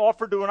that had been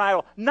offered to an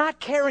idol, not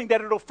caring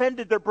that it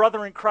offended their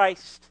brother in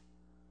Christ.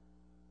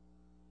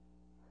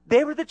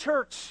 They were the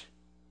church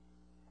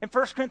in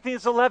 1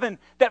 Corinthians 11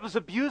 that was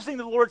abusing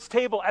the Lord's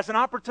table as an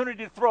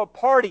opportunity to throw a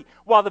party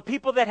while the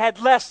people that had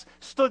less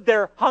stood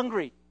there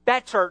hungry.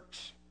 That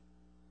church.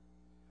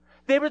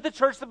 They were the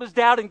church that was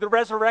doubting the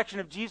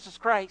resurrection of Jesus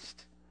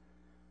Christ.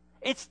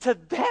 It's to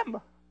them.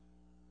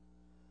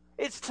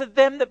 It's to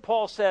them that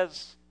Paul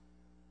says,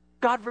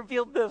 God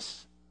revealed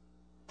this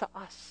to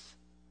us.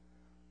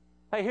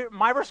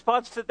 My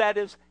response to that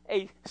is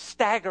a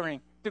staggering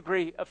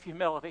degree of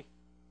humility.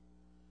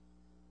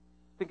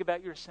 Think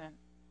about your sin.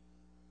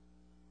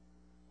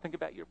 Think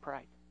about your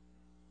pride.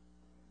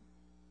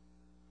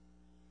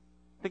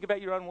 Think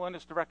about your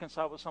unwillingness to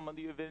reconcile with someone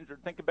that you've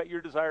injured. Think about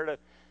your desire to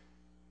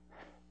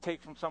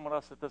take from someone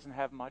else that doesn't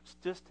have much.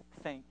 Just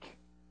think.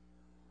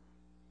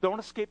 Don't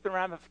escape the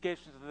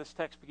ramifications of this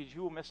text because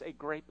you will miss a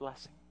great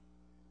blessing.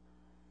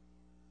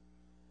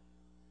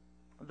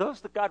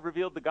 Those that God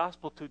revealed the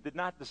gospel to did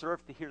not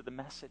deserve to hear the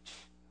message.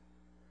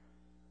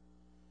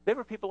 They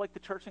were people like the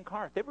church in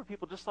Corinth. They were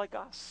people just like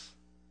us.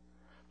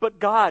 But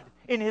God,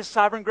 in His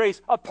sovereign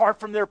grace, apart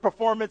from their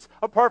performance,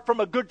 apart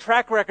from a good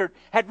track record,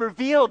 had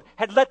revealed,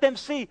 had let them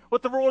see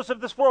what the rulers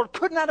of this world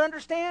could not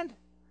understand.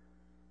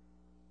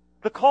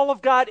 The call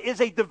of God is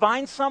a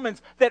divine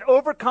summons that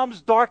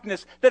overcomes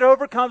darkness, that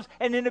overcomes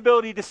an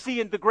inability to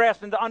see and to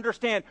grasp and to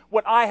understand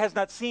what eye has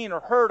not seen or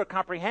heard or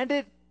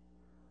comprehended.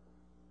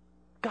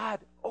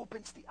 God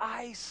opens the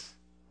eyes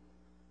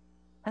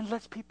and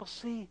lets people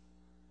see.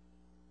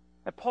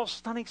 And Paul's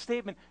stunning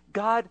statement,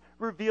 God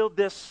revealed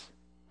this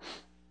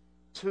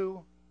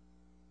to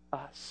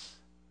us.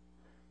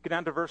 Go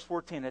down to verse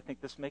 14. I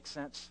think this makes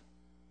sense.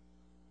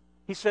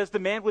 He says, the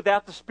man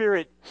without the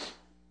Spirit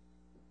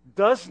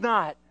does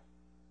not,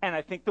 and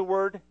I think the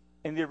word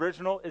in the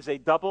original is a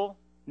double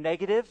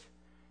negative.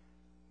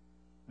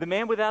 The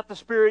man without the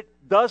Spirit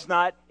does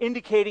not,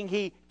 indicating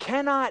he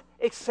cannot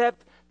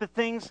accept the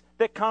things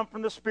that come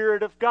from the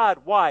Spirit of God.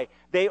 Why?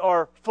 They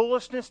are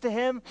foolishness to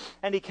him,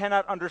 and he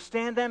cannot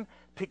understand them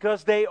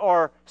because they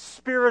are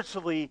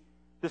spiritually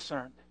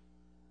discerned.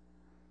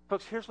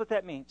 Folks, here's what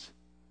that means.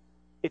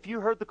 If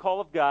you heard the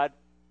call of God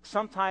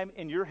sometime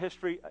in your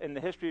history, in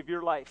the history of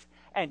your life,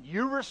 and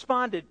you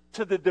responded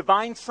to the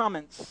divine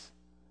summons,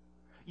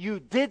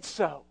 you did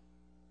so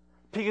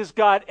because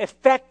God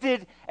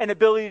effected an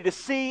ability to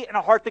see and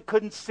a heart that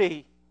couldn't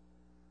see.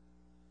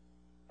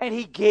 And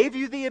He gave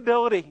you the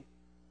ability,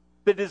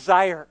 the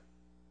desire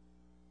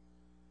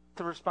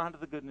to respond to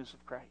the good news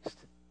of Christ.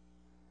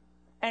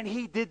 And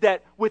He did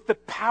that with the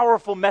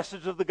powerful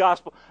message of the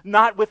gospel,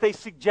 not with a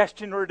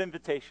suggestion or an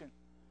invitation.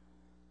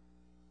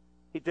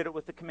 He did it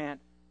with the command.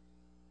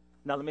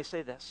 Now let me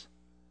say this.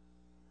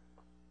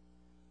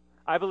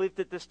 I believe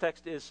that this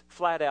text is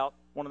flat out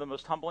one of the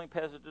most humbling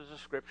passages of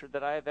Scripture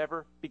that I have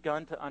ever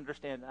begun to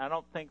understand. I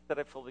don't think that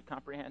I fully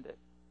comprehend it.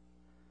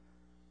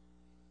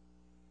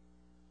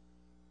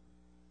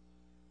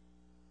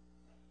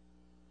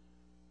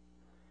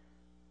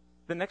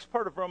 The next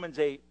part of Romans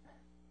 8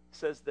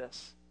 says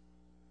this.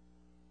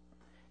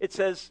 It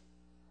says,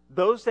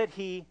 those that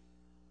He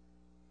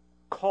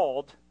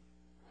called,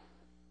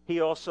 He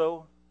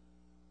also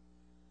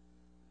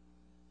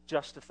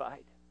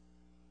justified.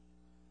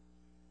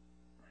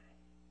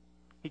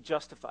 He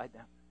justified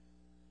them.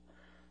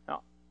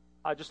 Now,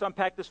 I just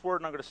unpacked this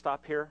word and I'm going to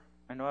stop here.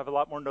 I know I have a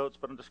lot more notes,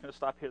 but I'm just going to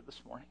stop here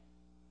this morning.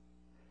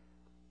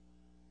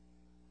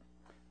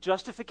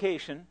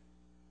 Justification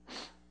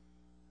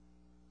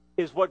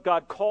is what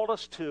God called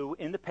us to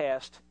in the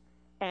past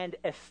and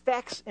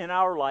effects in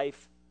our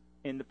life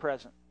in the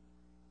present.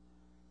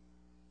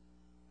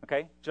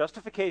 Okay?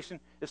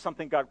 Justification is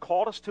something God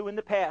called us to in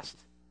the past,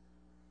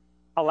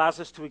 allows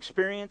us to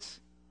experience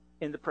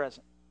in the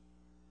present.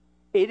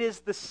 It is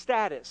the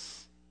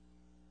status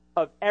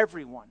of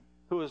everyone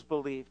who has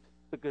believed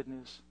the good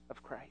news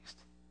of Christ.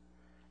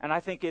 And I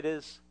think it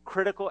is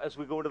critical as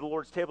we go to the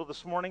Lord's table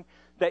this morning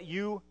that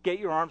you get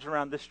your arms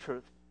around this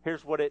truth.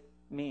 Here's what it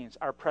means,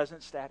 our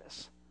present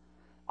status.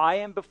 I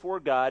am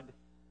before God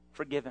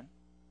forgiven.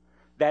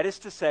 That is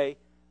to say,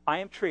 I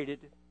am treated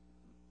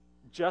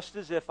just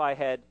as if I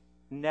had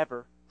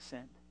never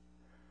sinned.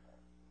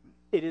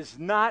 It is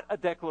not a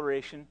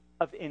declaration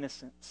of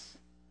innocence.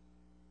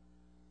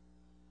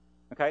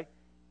 Okay?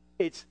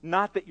 It's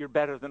not that you're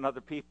better than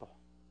other people,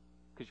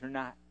 because you're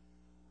not.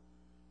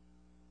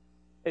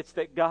 It's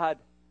that God,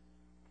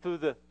 through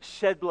the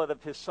shed blood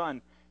of His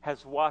Son,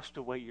 has washed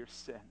away your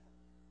sin.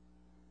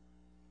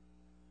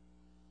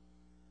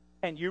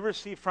 And you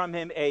receive from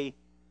Him a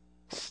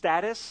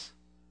status,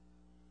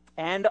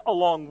 and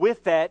along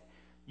with that,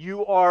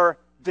 you are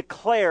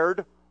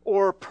declared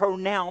or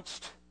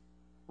pronounced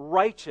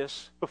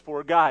righteous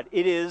before God.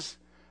 It is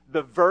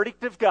the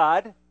verdict of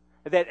God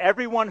that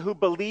everyone who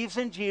believes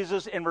in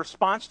Jesus in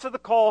response to the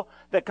call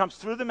that comes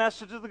through the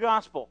message of the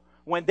gospel,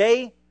 when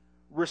they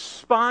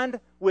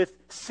respond with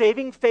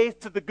saving faith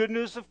to the good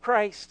news of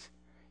Christ,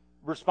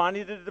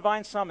 responding to the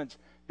divine summons,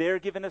 they are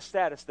given a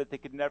status that they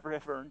could never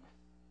have earned.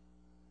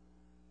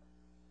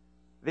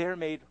 They are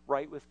made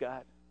right with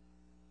God.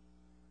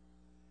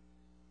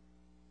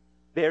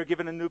 They are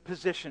given a new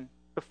position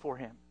before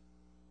Him.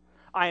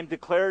 I am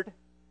declared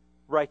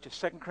righteous.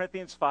 2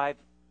 Corinthians 5,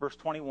 verse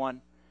 21,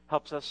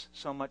 helps us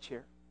so much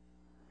here.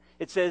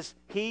 It says,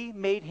 He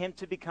made Him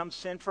to become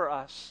sin for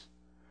us,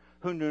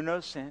 who knew no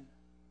sin,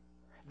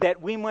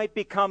 that we might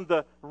become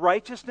the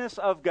righteousness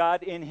of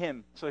God in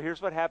him. So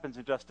here's what happens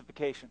in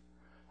justification.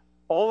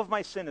 All of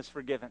my sin is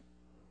forgiven.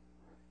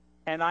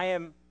 And I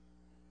am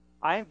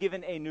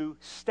given a new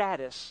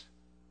status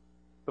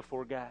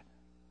before God.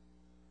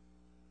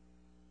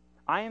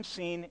 I am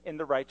seen in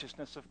the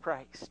righteousness of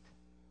Christ.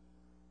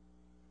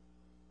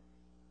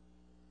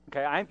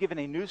 Okay, I am given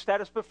a new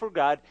status before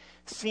God,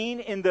 seen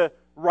in the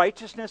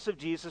righteousness of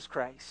Jesus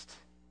Christ.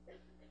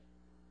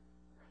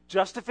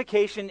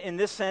 Justification in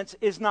this sense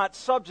is not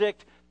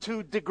subject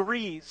to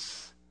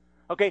degrees.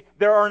 Okay,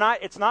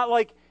 it's not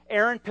like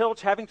Aaron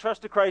Pilch, having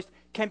trusted Christ,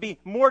 can be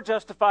more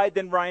justified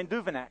than Ryan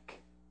Duvenek.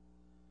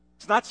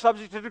 It's not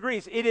subject to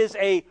degrees. It is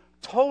a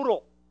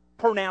total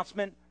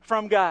pronouncement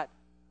from God.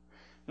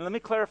 And let me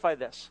clarify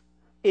this.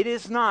 It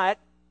is not,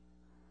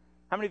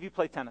 how many of you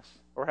play tennis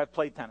or have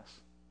played tennis?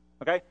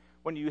 Okay?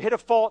 When you hit a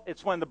fault,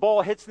 it's when the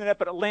ball hits the net,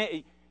 but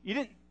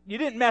you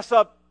didn't mess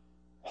up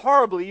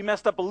horribly, you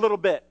messed up a little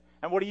bit.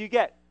 And what do you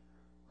get?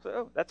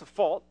 So, that's a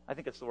fault. I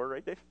think that's the word,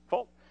 right, Dave?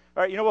 Fault.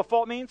 All right, you know what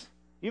fault means?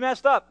 You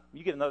messed up.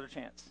 You get another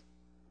chance.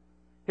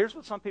 Here's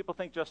what some people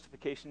think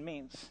justification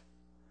means.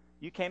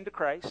 You came to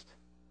Christ,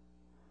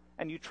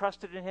 and you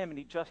trusted in him, and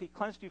he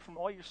cleansed you from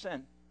all your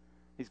sin.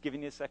 He's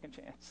giving you a second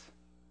chance.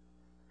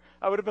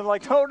 I would have been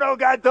like, oh, no,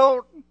 God,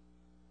 don't.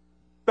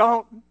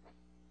 Don't.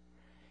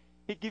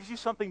 He gives you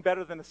something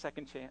better than a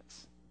second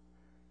chance.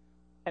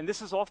 And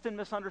this is often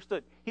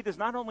misunderstood. He does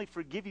not only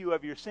forgive you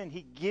of your sin,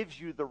 he gives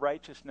you the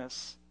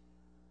righteousness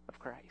of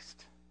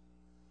Christ.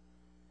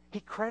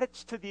 He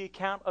credits to the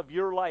account of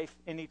your life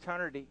in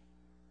eternity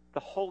the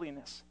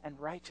holiness and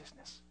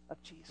righteousness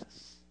of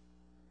Jesus.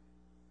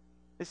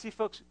 You see,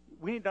 folks,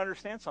 we need to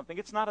understand something.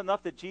 It's not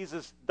enough that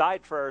Jesus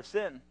died for our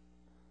sin.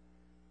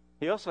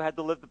 He also had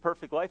to live the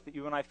perfect life that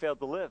you and I failed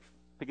to live,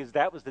 because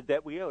that was the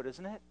debt we owed,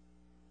 isn't it?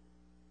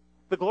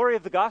 The glory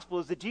of the gospel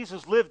is that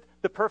Jesus lived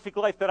the perfect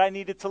life that I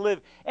needed to live,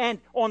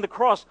 and on the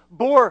cross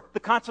bore the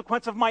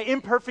consequence of my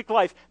imperfect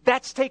life.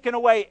 That's taken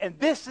away, and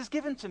this is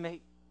given to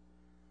me.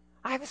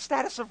 I have a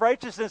status of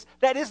righteousness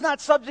that is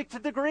not subject to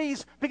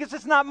degrees, because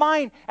it's not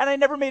mine, and I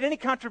never made any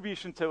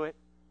contribution to it.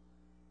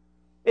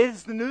 It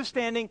is the new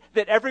standing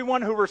that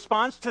everyone who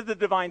responds to the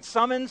divine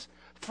summons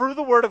through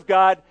the Word of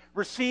God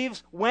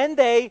receives when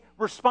they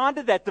respond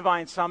to that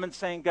divine summons,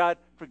 saying, God,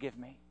 forgive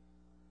me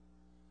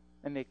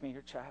and make me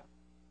your child.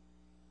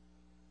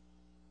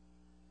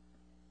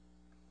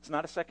 It's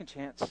not a second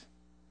chance.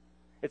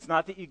 It's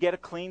not that you get a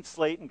clean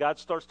slate and God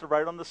starts to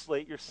write on the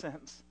slate your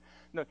sins.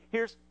 No,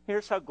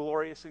 here's how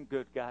glorious and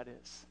good God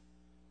is.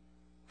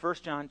 1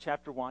 John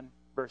chapter 1,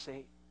 verse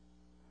 8.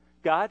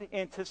 God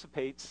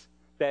anticipates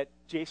that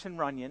Jason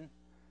Runyon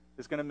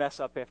is going to mess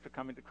up after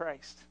coming to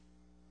Christ.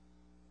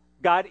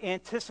 God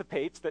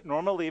anticipates that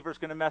Norma Lever is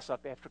going to mess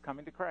up after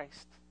coming to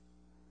Christ.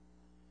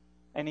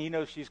 And he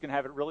knows she's going to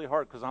have it really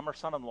hard because I'm her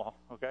son-in-law,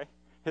 okay?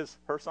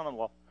 Her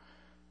son-in-law.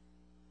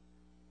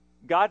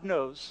 God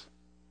knows,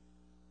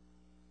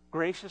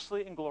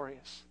 graciously and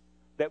glorious,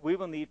 that we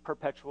will need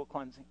perpetual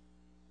cleansing.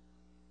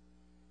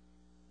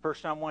 1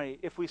 John 1:8,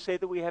 if we say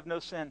that we have no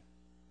sin,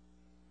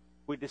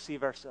 we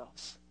deceive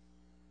ourselves,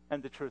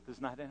 and the truth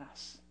is not in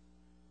us.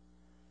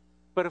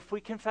 But if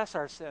we confess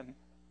our sin,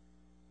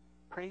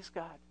 praise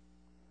God.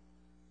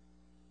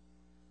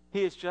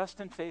 He is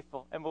just and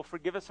faithful and will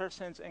forgive us our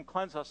sins and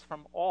cleanse us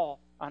from all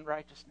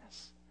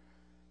unrighteousness.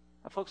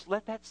 Now, folks,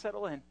 let that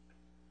settle in.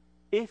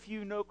 If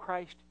you know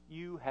Christ,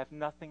 you have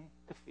nothing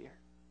to fear.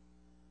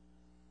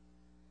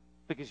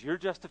 Because your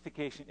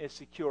justification is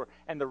secure.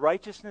 And the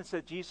righteousness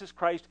that Jesus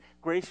Christ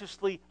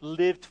graciously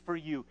lived for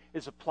you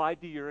is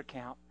applied to your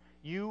account.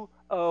 You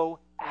owe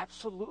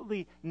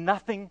absolutely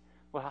nothing.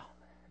 Well,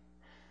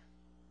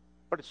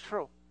 but it's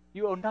true.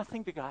 You owe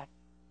nothing to God,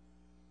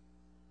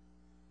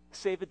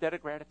 save a debt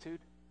of gratitude.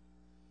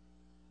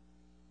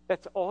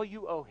 That's all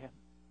you owe him.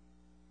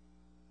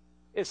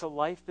 It's a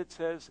life that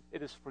says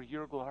it is for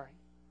your glory.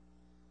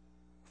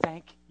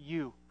 Thank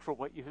you for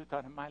what you have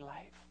done in my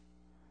life.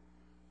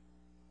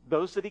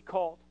 Those that he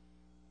called,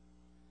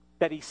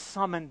 that he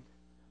summoned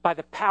by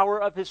the power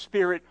of his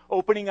Spirit,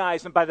 opening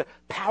eyes, and by the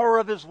power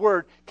of his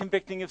word,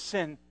 convicting of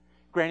sin,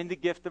 granting the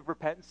gift of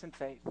repentance and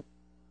faith,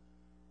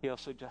 he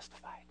also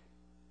justified.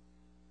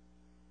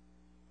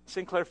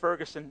 Sinclair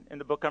Ferguson, in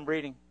the book I'm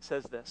reading,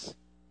 says this.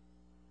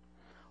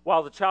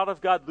 While the child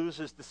of God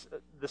loses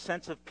the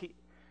sense of peace,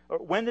 or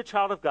when the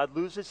child of God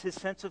loses his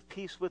sense of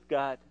peace with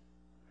God,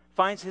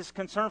 finds his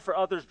concern for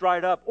others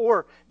dried up,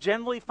 or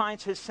generally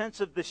finds his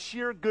sense of the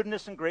sheer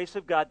goodness and grace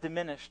of God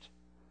diminished,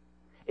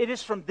 it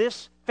is from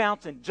this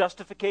fountain,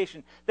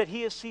 justification, that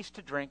he has ceased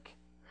to drink.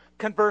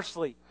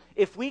 Conversely,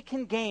 if we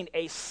can gain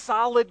a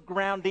solid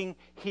grounding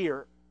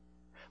here,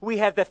 we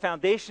have the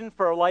foundation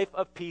for a life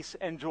of peace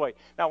and joy.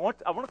 Now,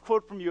 I want to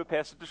quote from you a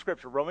passage of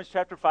Scripture, Romans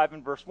chapter 5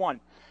 and verse 1.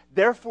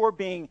 Therefore,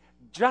 being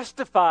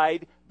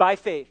justified by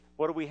faith,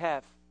 what do we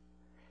have?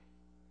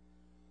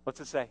 What's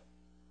it say?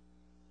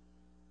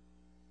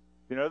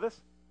 You know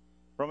this?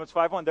 Romans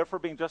 5:1. Therefore,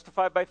 being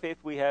justified by faith,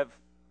 we have,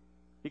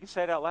 you can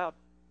say it out loud.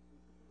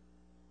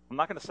 I'm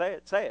not going to say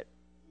it. Say it.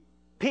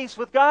 Peace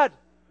with God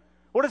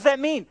What does that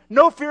mean?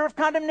 No fear of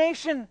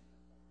condemnation.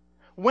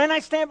 When I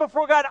stand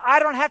before God, I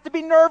don't have to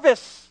be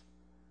nervous.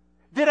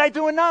 Did I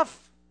do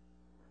enough?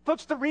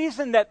 Folks, the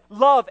reason that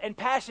love and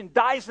passion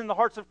dies in the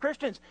hearts of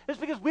Christians is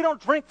because we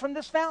don't drink from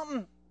this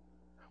fountain.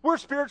 We're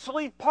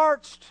spiritually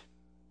parched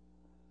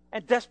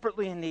and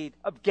desperately in need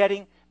of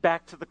getting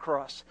back to the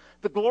cross.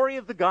 The glory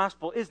of the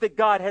gospel is that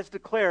God has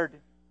declared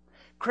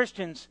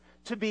Christians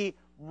to be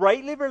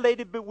rightly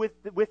related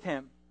with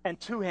Him and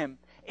to Him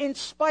in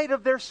spite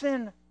of their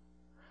sin.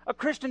 A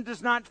Christian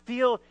does not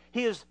feel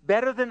he is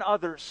better than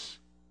others.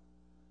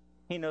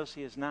 He knows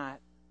he is not.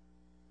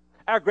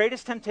 Our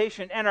greatest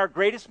temptation and our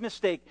greatest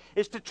mistake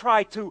is to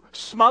try to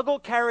smuggle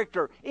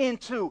character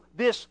into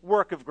this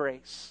work of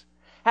grace.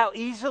 How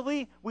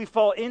easily we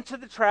fall into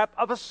the trap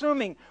of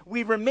assuming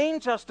we remain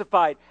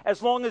justified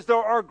as long as there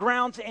are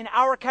grounds in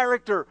our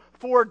character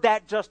for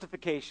that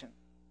justification.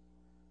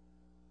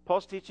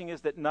 Paul's teaching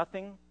is that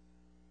nothing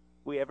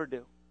we ever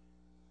do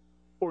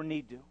or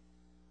need do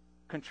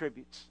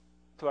contributes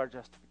to our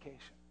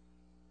justification.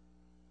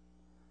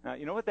 Now,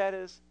 you know what that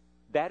is?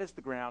 That is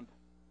the ground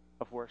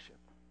of worship.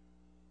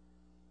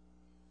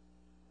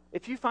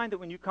 If you find that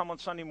when you come on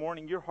Sunday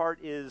morning, your heart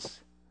is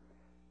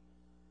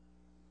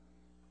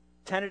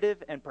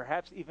tentative and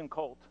perhaps even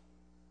cold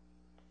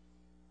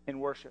in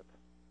worship,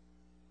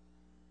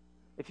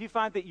 if you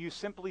find that you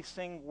simply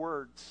sing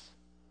words,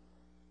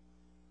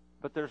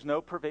 but there's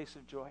no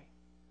pervasive joy,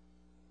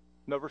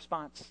 no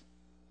response,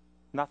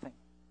 nothing,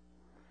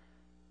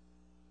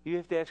 you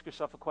have to ask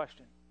yourself a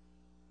question.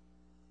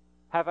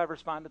 Have I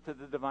responded to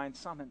the divine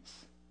summons?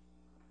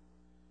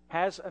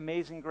 Has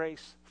amazing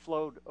grace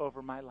flowed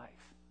over my life?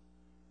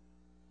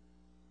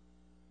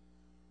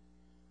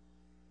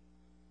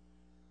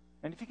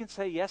 And if you can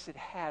say, yes, it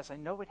has, I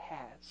know it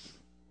has,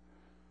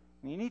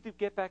 you need to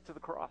get back to the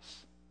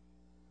cross.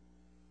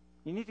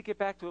 You need to get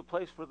back to a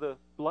place where the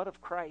blood of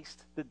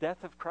Christ, the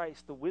death of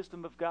Christ, the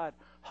wisdom of God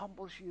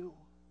humbles you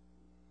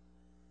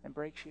and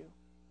breaks you.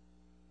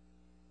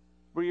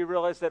 Where you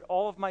realize that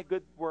all of my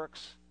good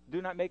works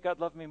do not make God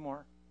love me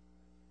more.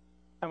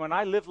 And when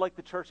I live like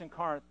the church in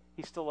Corinth,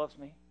 He still loves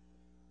me.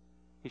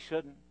 He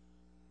shouldn't,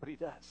 but He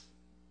does.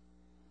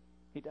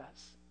 He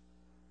does.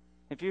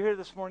 If you're here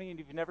this morning and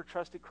you've never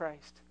trusted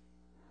Christ,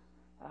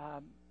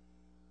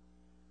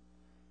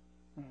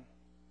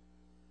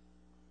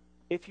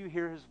 if you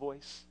hear His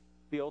voice,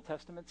 the Old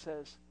Testament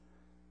says,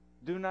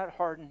 do not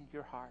harden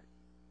your heart.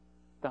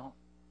 Don't.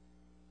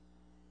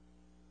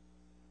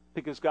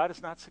 Because God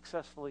is not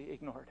successfully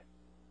ignored.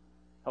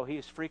 Oh, He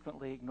is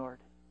frequently ignored.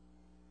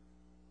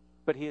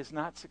 But He is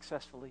not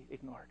successfully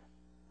ignored.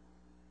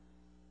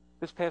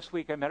 This past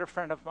week, I met a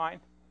friend of mine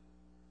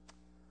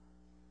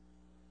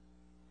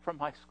from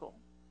high school.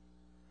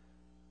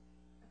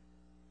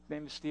 His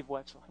name is Steve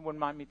Wetzel. He wouldn't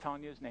mind me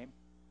telling you his name.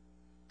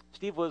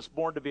 Steve was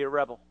born to be a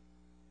rebel.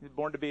 He was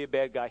born to be a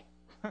bad guy.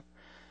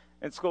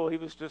 In school, he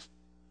was just,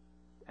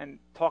 and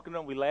talking to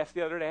him, we laughed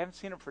the other day. I haven't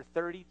seen him for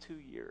 32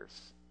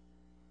 years.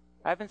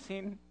 I haven't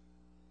seen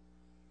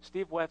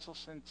Steve Wetzel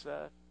since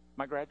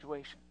my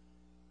graduation.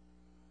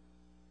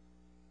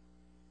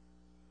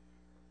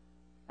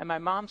 And my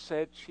mom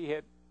said she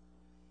had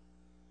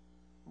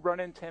run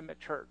into him at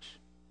church.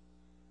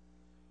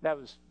 That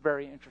was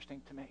very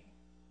interesting to me.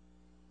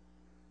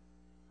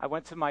 I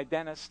went to my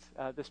dentist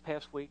this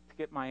past week to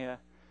get my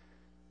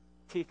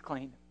teeth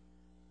cleaned.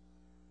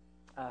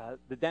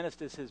 The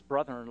dentist is his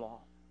brother-in-law.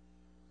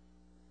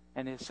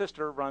 And his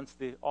sister runs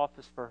the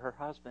office for her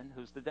husband,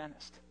 who's the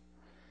dentist.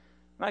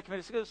 And I come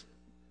in, she goes,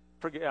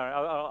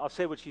 I'll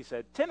say what she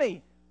said.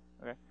 Timmy,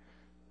 okay?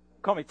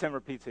 Call me Tim or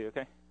PT,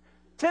 okay?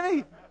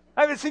 Timmy,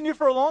 I haven't seen you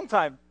for a long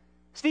time.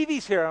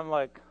 Stevie's here. I'm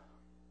like,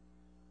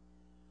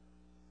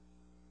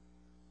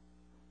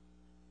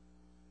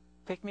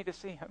 take me to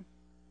see him.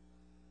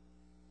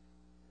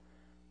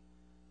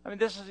 I mean,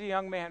 this is a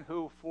young man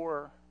who,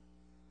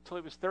 till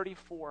he was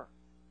 34,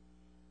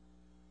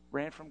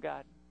 ran from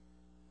God.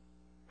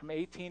 From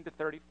 18 to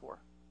 34.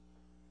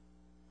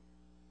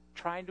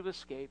 Trying to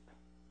escape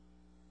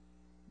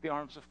the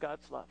arms of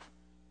God's love.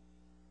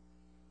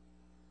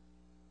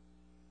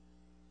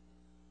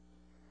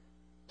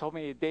 Told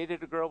me he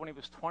dated a girl when he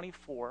was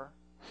 24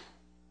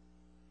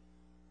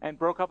 and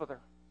broke up with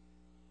her.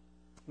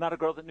 Not a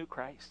girl that knew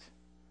Christ.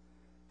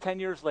 10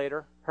 years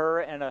later, her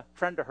and a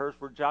friend of hers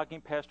were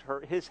jogging past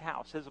his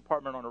house, his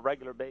apartment, on a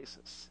regular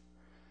basis.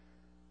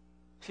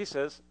 She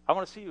says, I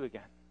want to see you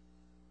again.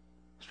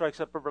 Strikes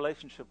up a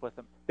relationship with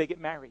him. They get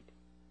married.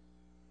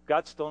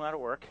 God's still not at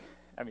work.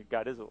 I mean,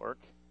 God is at work,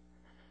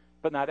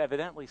 but not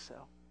evidently so.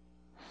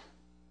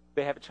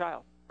 They have a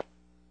child.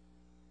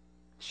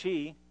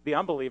 She, the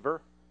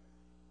unbeliever,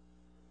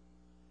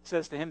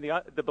 says to him,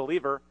 the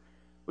believer,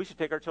 we should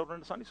take our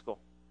children to Sunday school.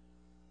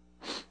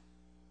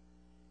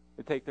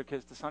 They take their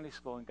kids to Sunday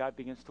school, and God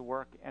begins to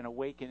work and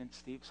awaken in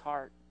Steve's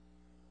heart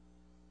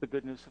the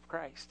good news of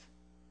Christ.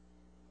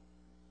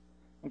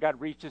 And God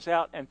reaches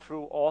out and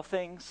through all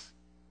things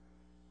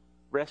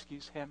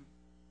rescues him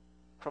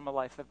from a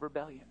life of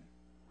rebellion.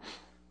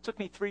 It took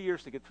me 3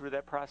 years to get through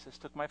that process.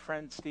 It took my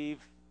friend Steve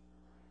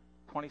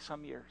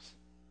 20-some years.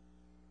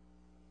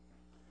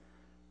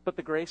 But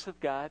the grace of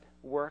God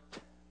worked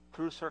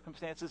through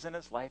circumstances in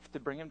his life to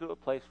bring him to a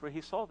place where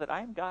he saw that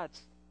I am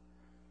God's.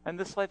 And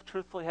this life,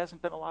 truthfully,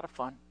 hasn't been a lot of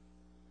fun.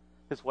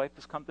 His wife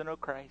has come to know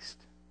Christ,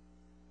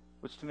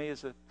 which to me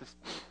is just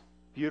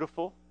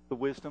beautiful, the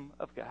wisdom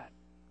of God.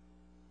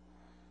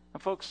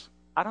 And folks,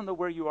 I don't know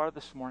where you are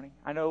this morning.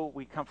 I know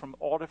we come from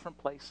all different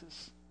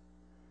places.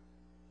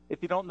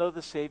 If you don't know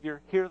the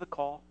Savior, hear the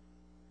call.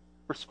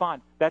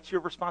 Respond. That's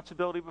your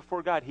responsibility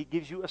before God. He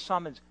gives you a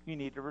summons. You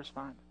need to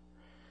respond.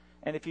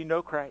 And if you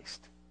know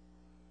Christ,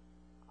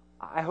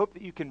 I hope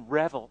that you can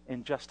revel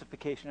in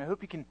justification. I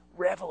hope you can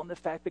revel in the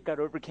fact that God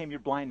overcame your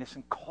blindness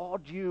and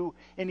called you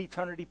in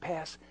eternity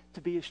past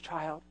to be his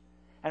child.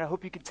 And I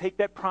hope you can take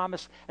that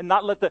promise and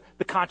not let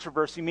the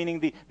controversy, meaning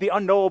the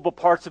unknowable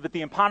parts of it,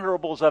 the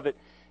imponderables of it,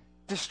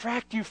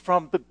 distract you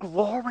from the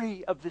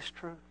glory of this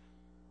truth.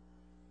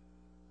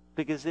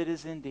 Because it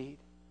is indeed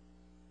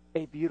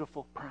a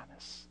beautiful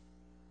promise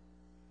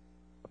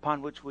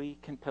upon which we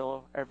can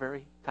pillow our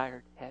very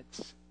tired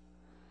heads.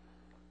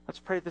 Let's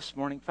pray this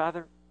morning.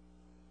 Father,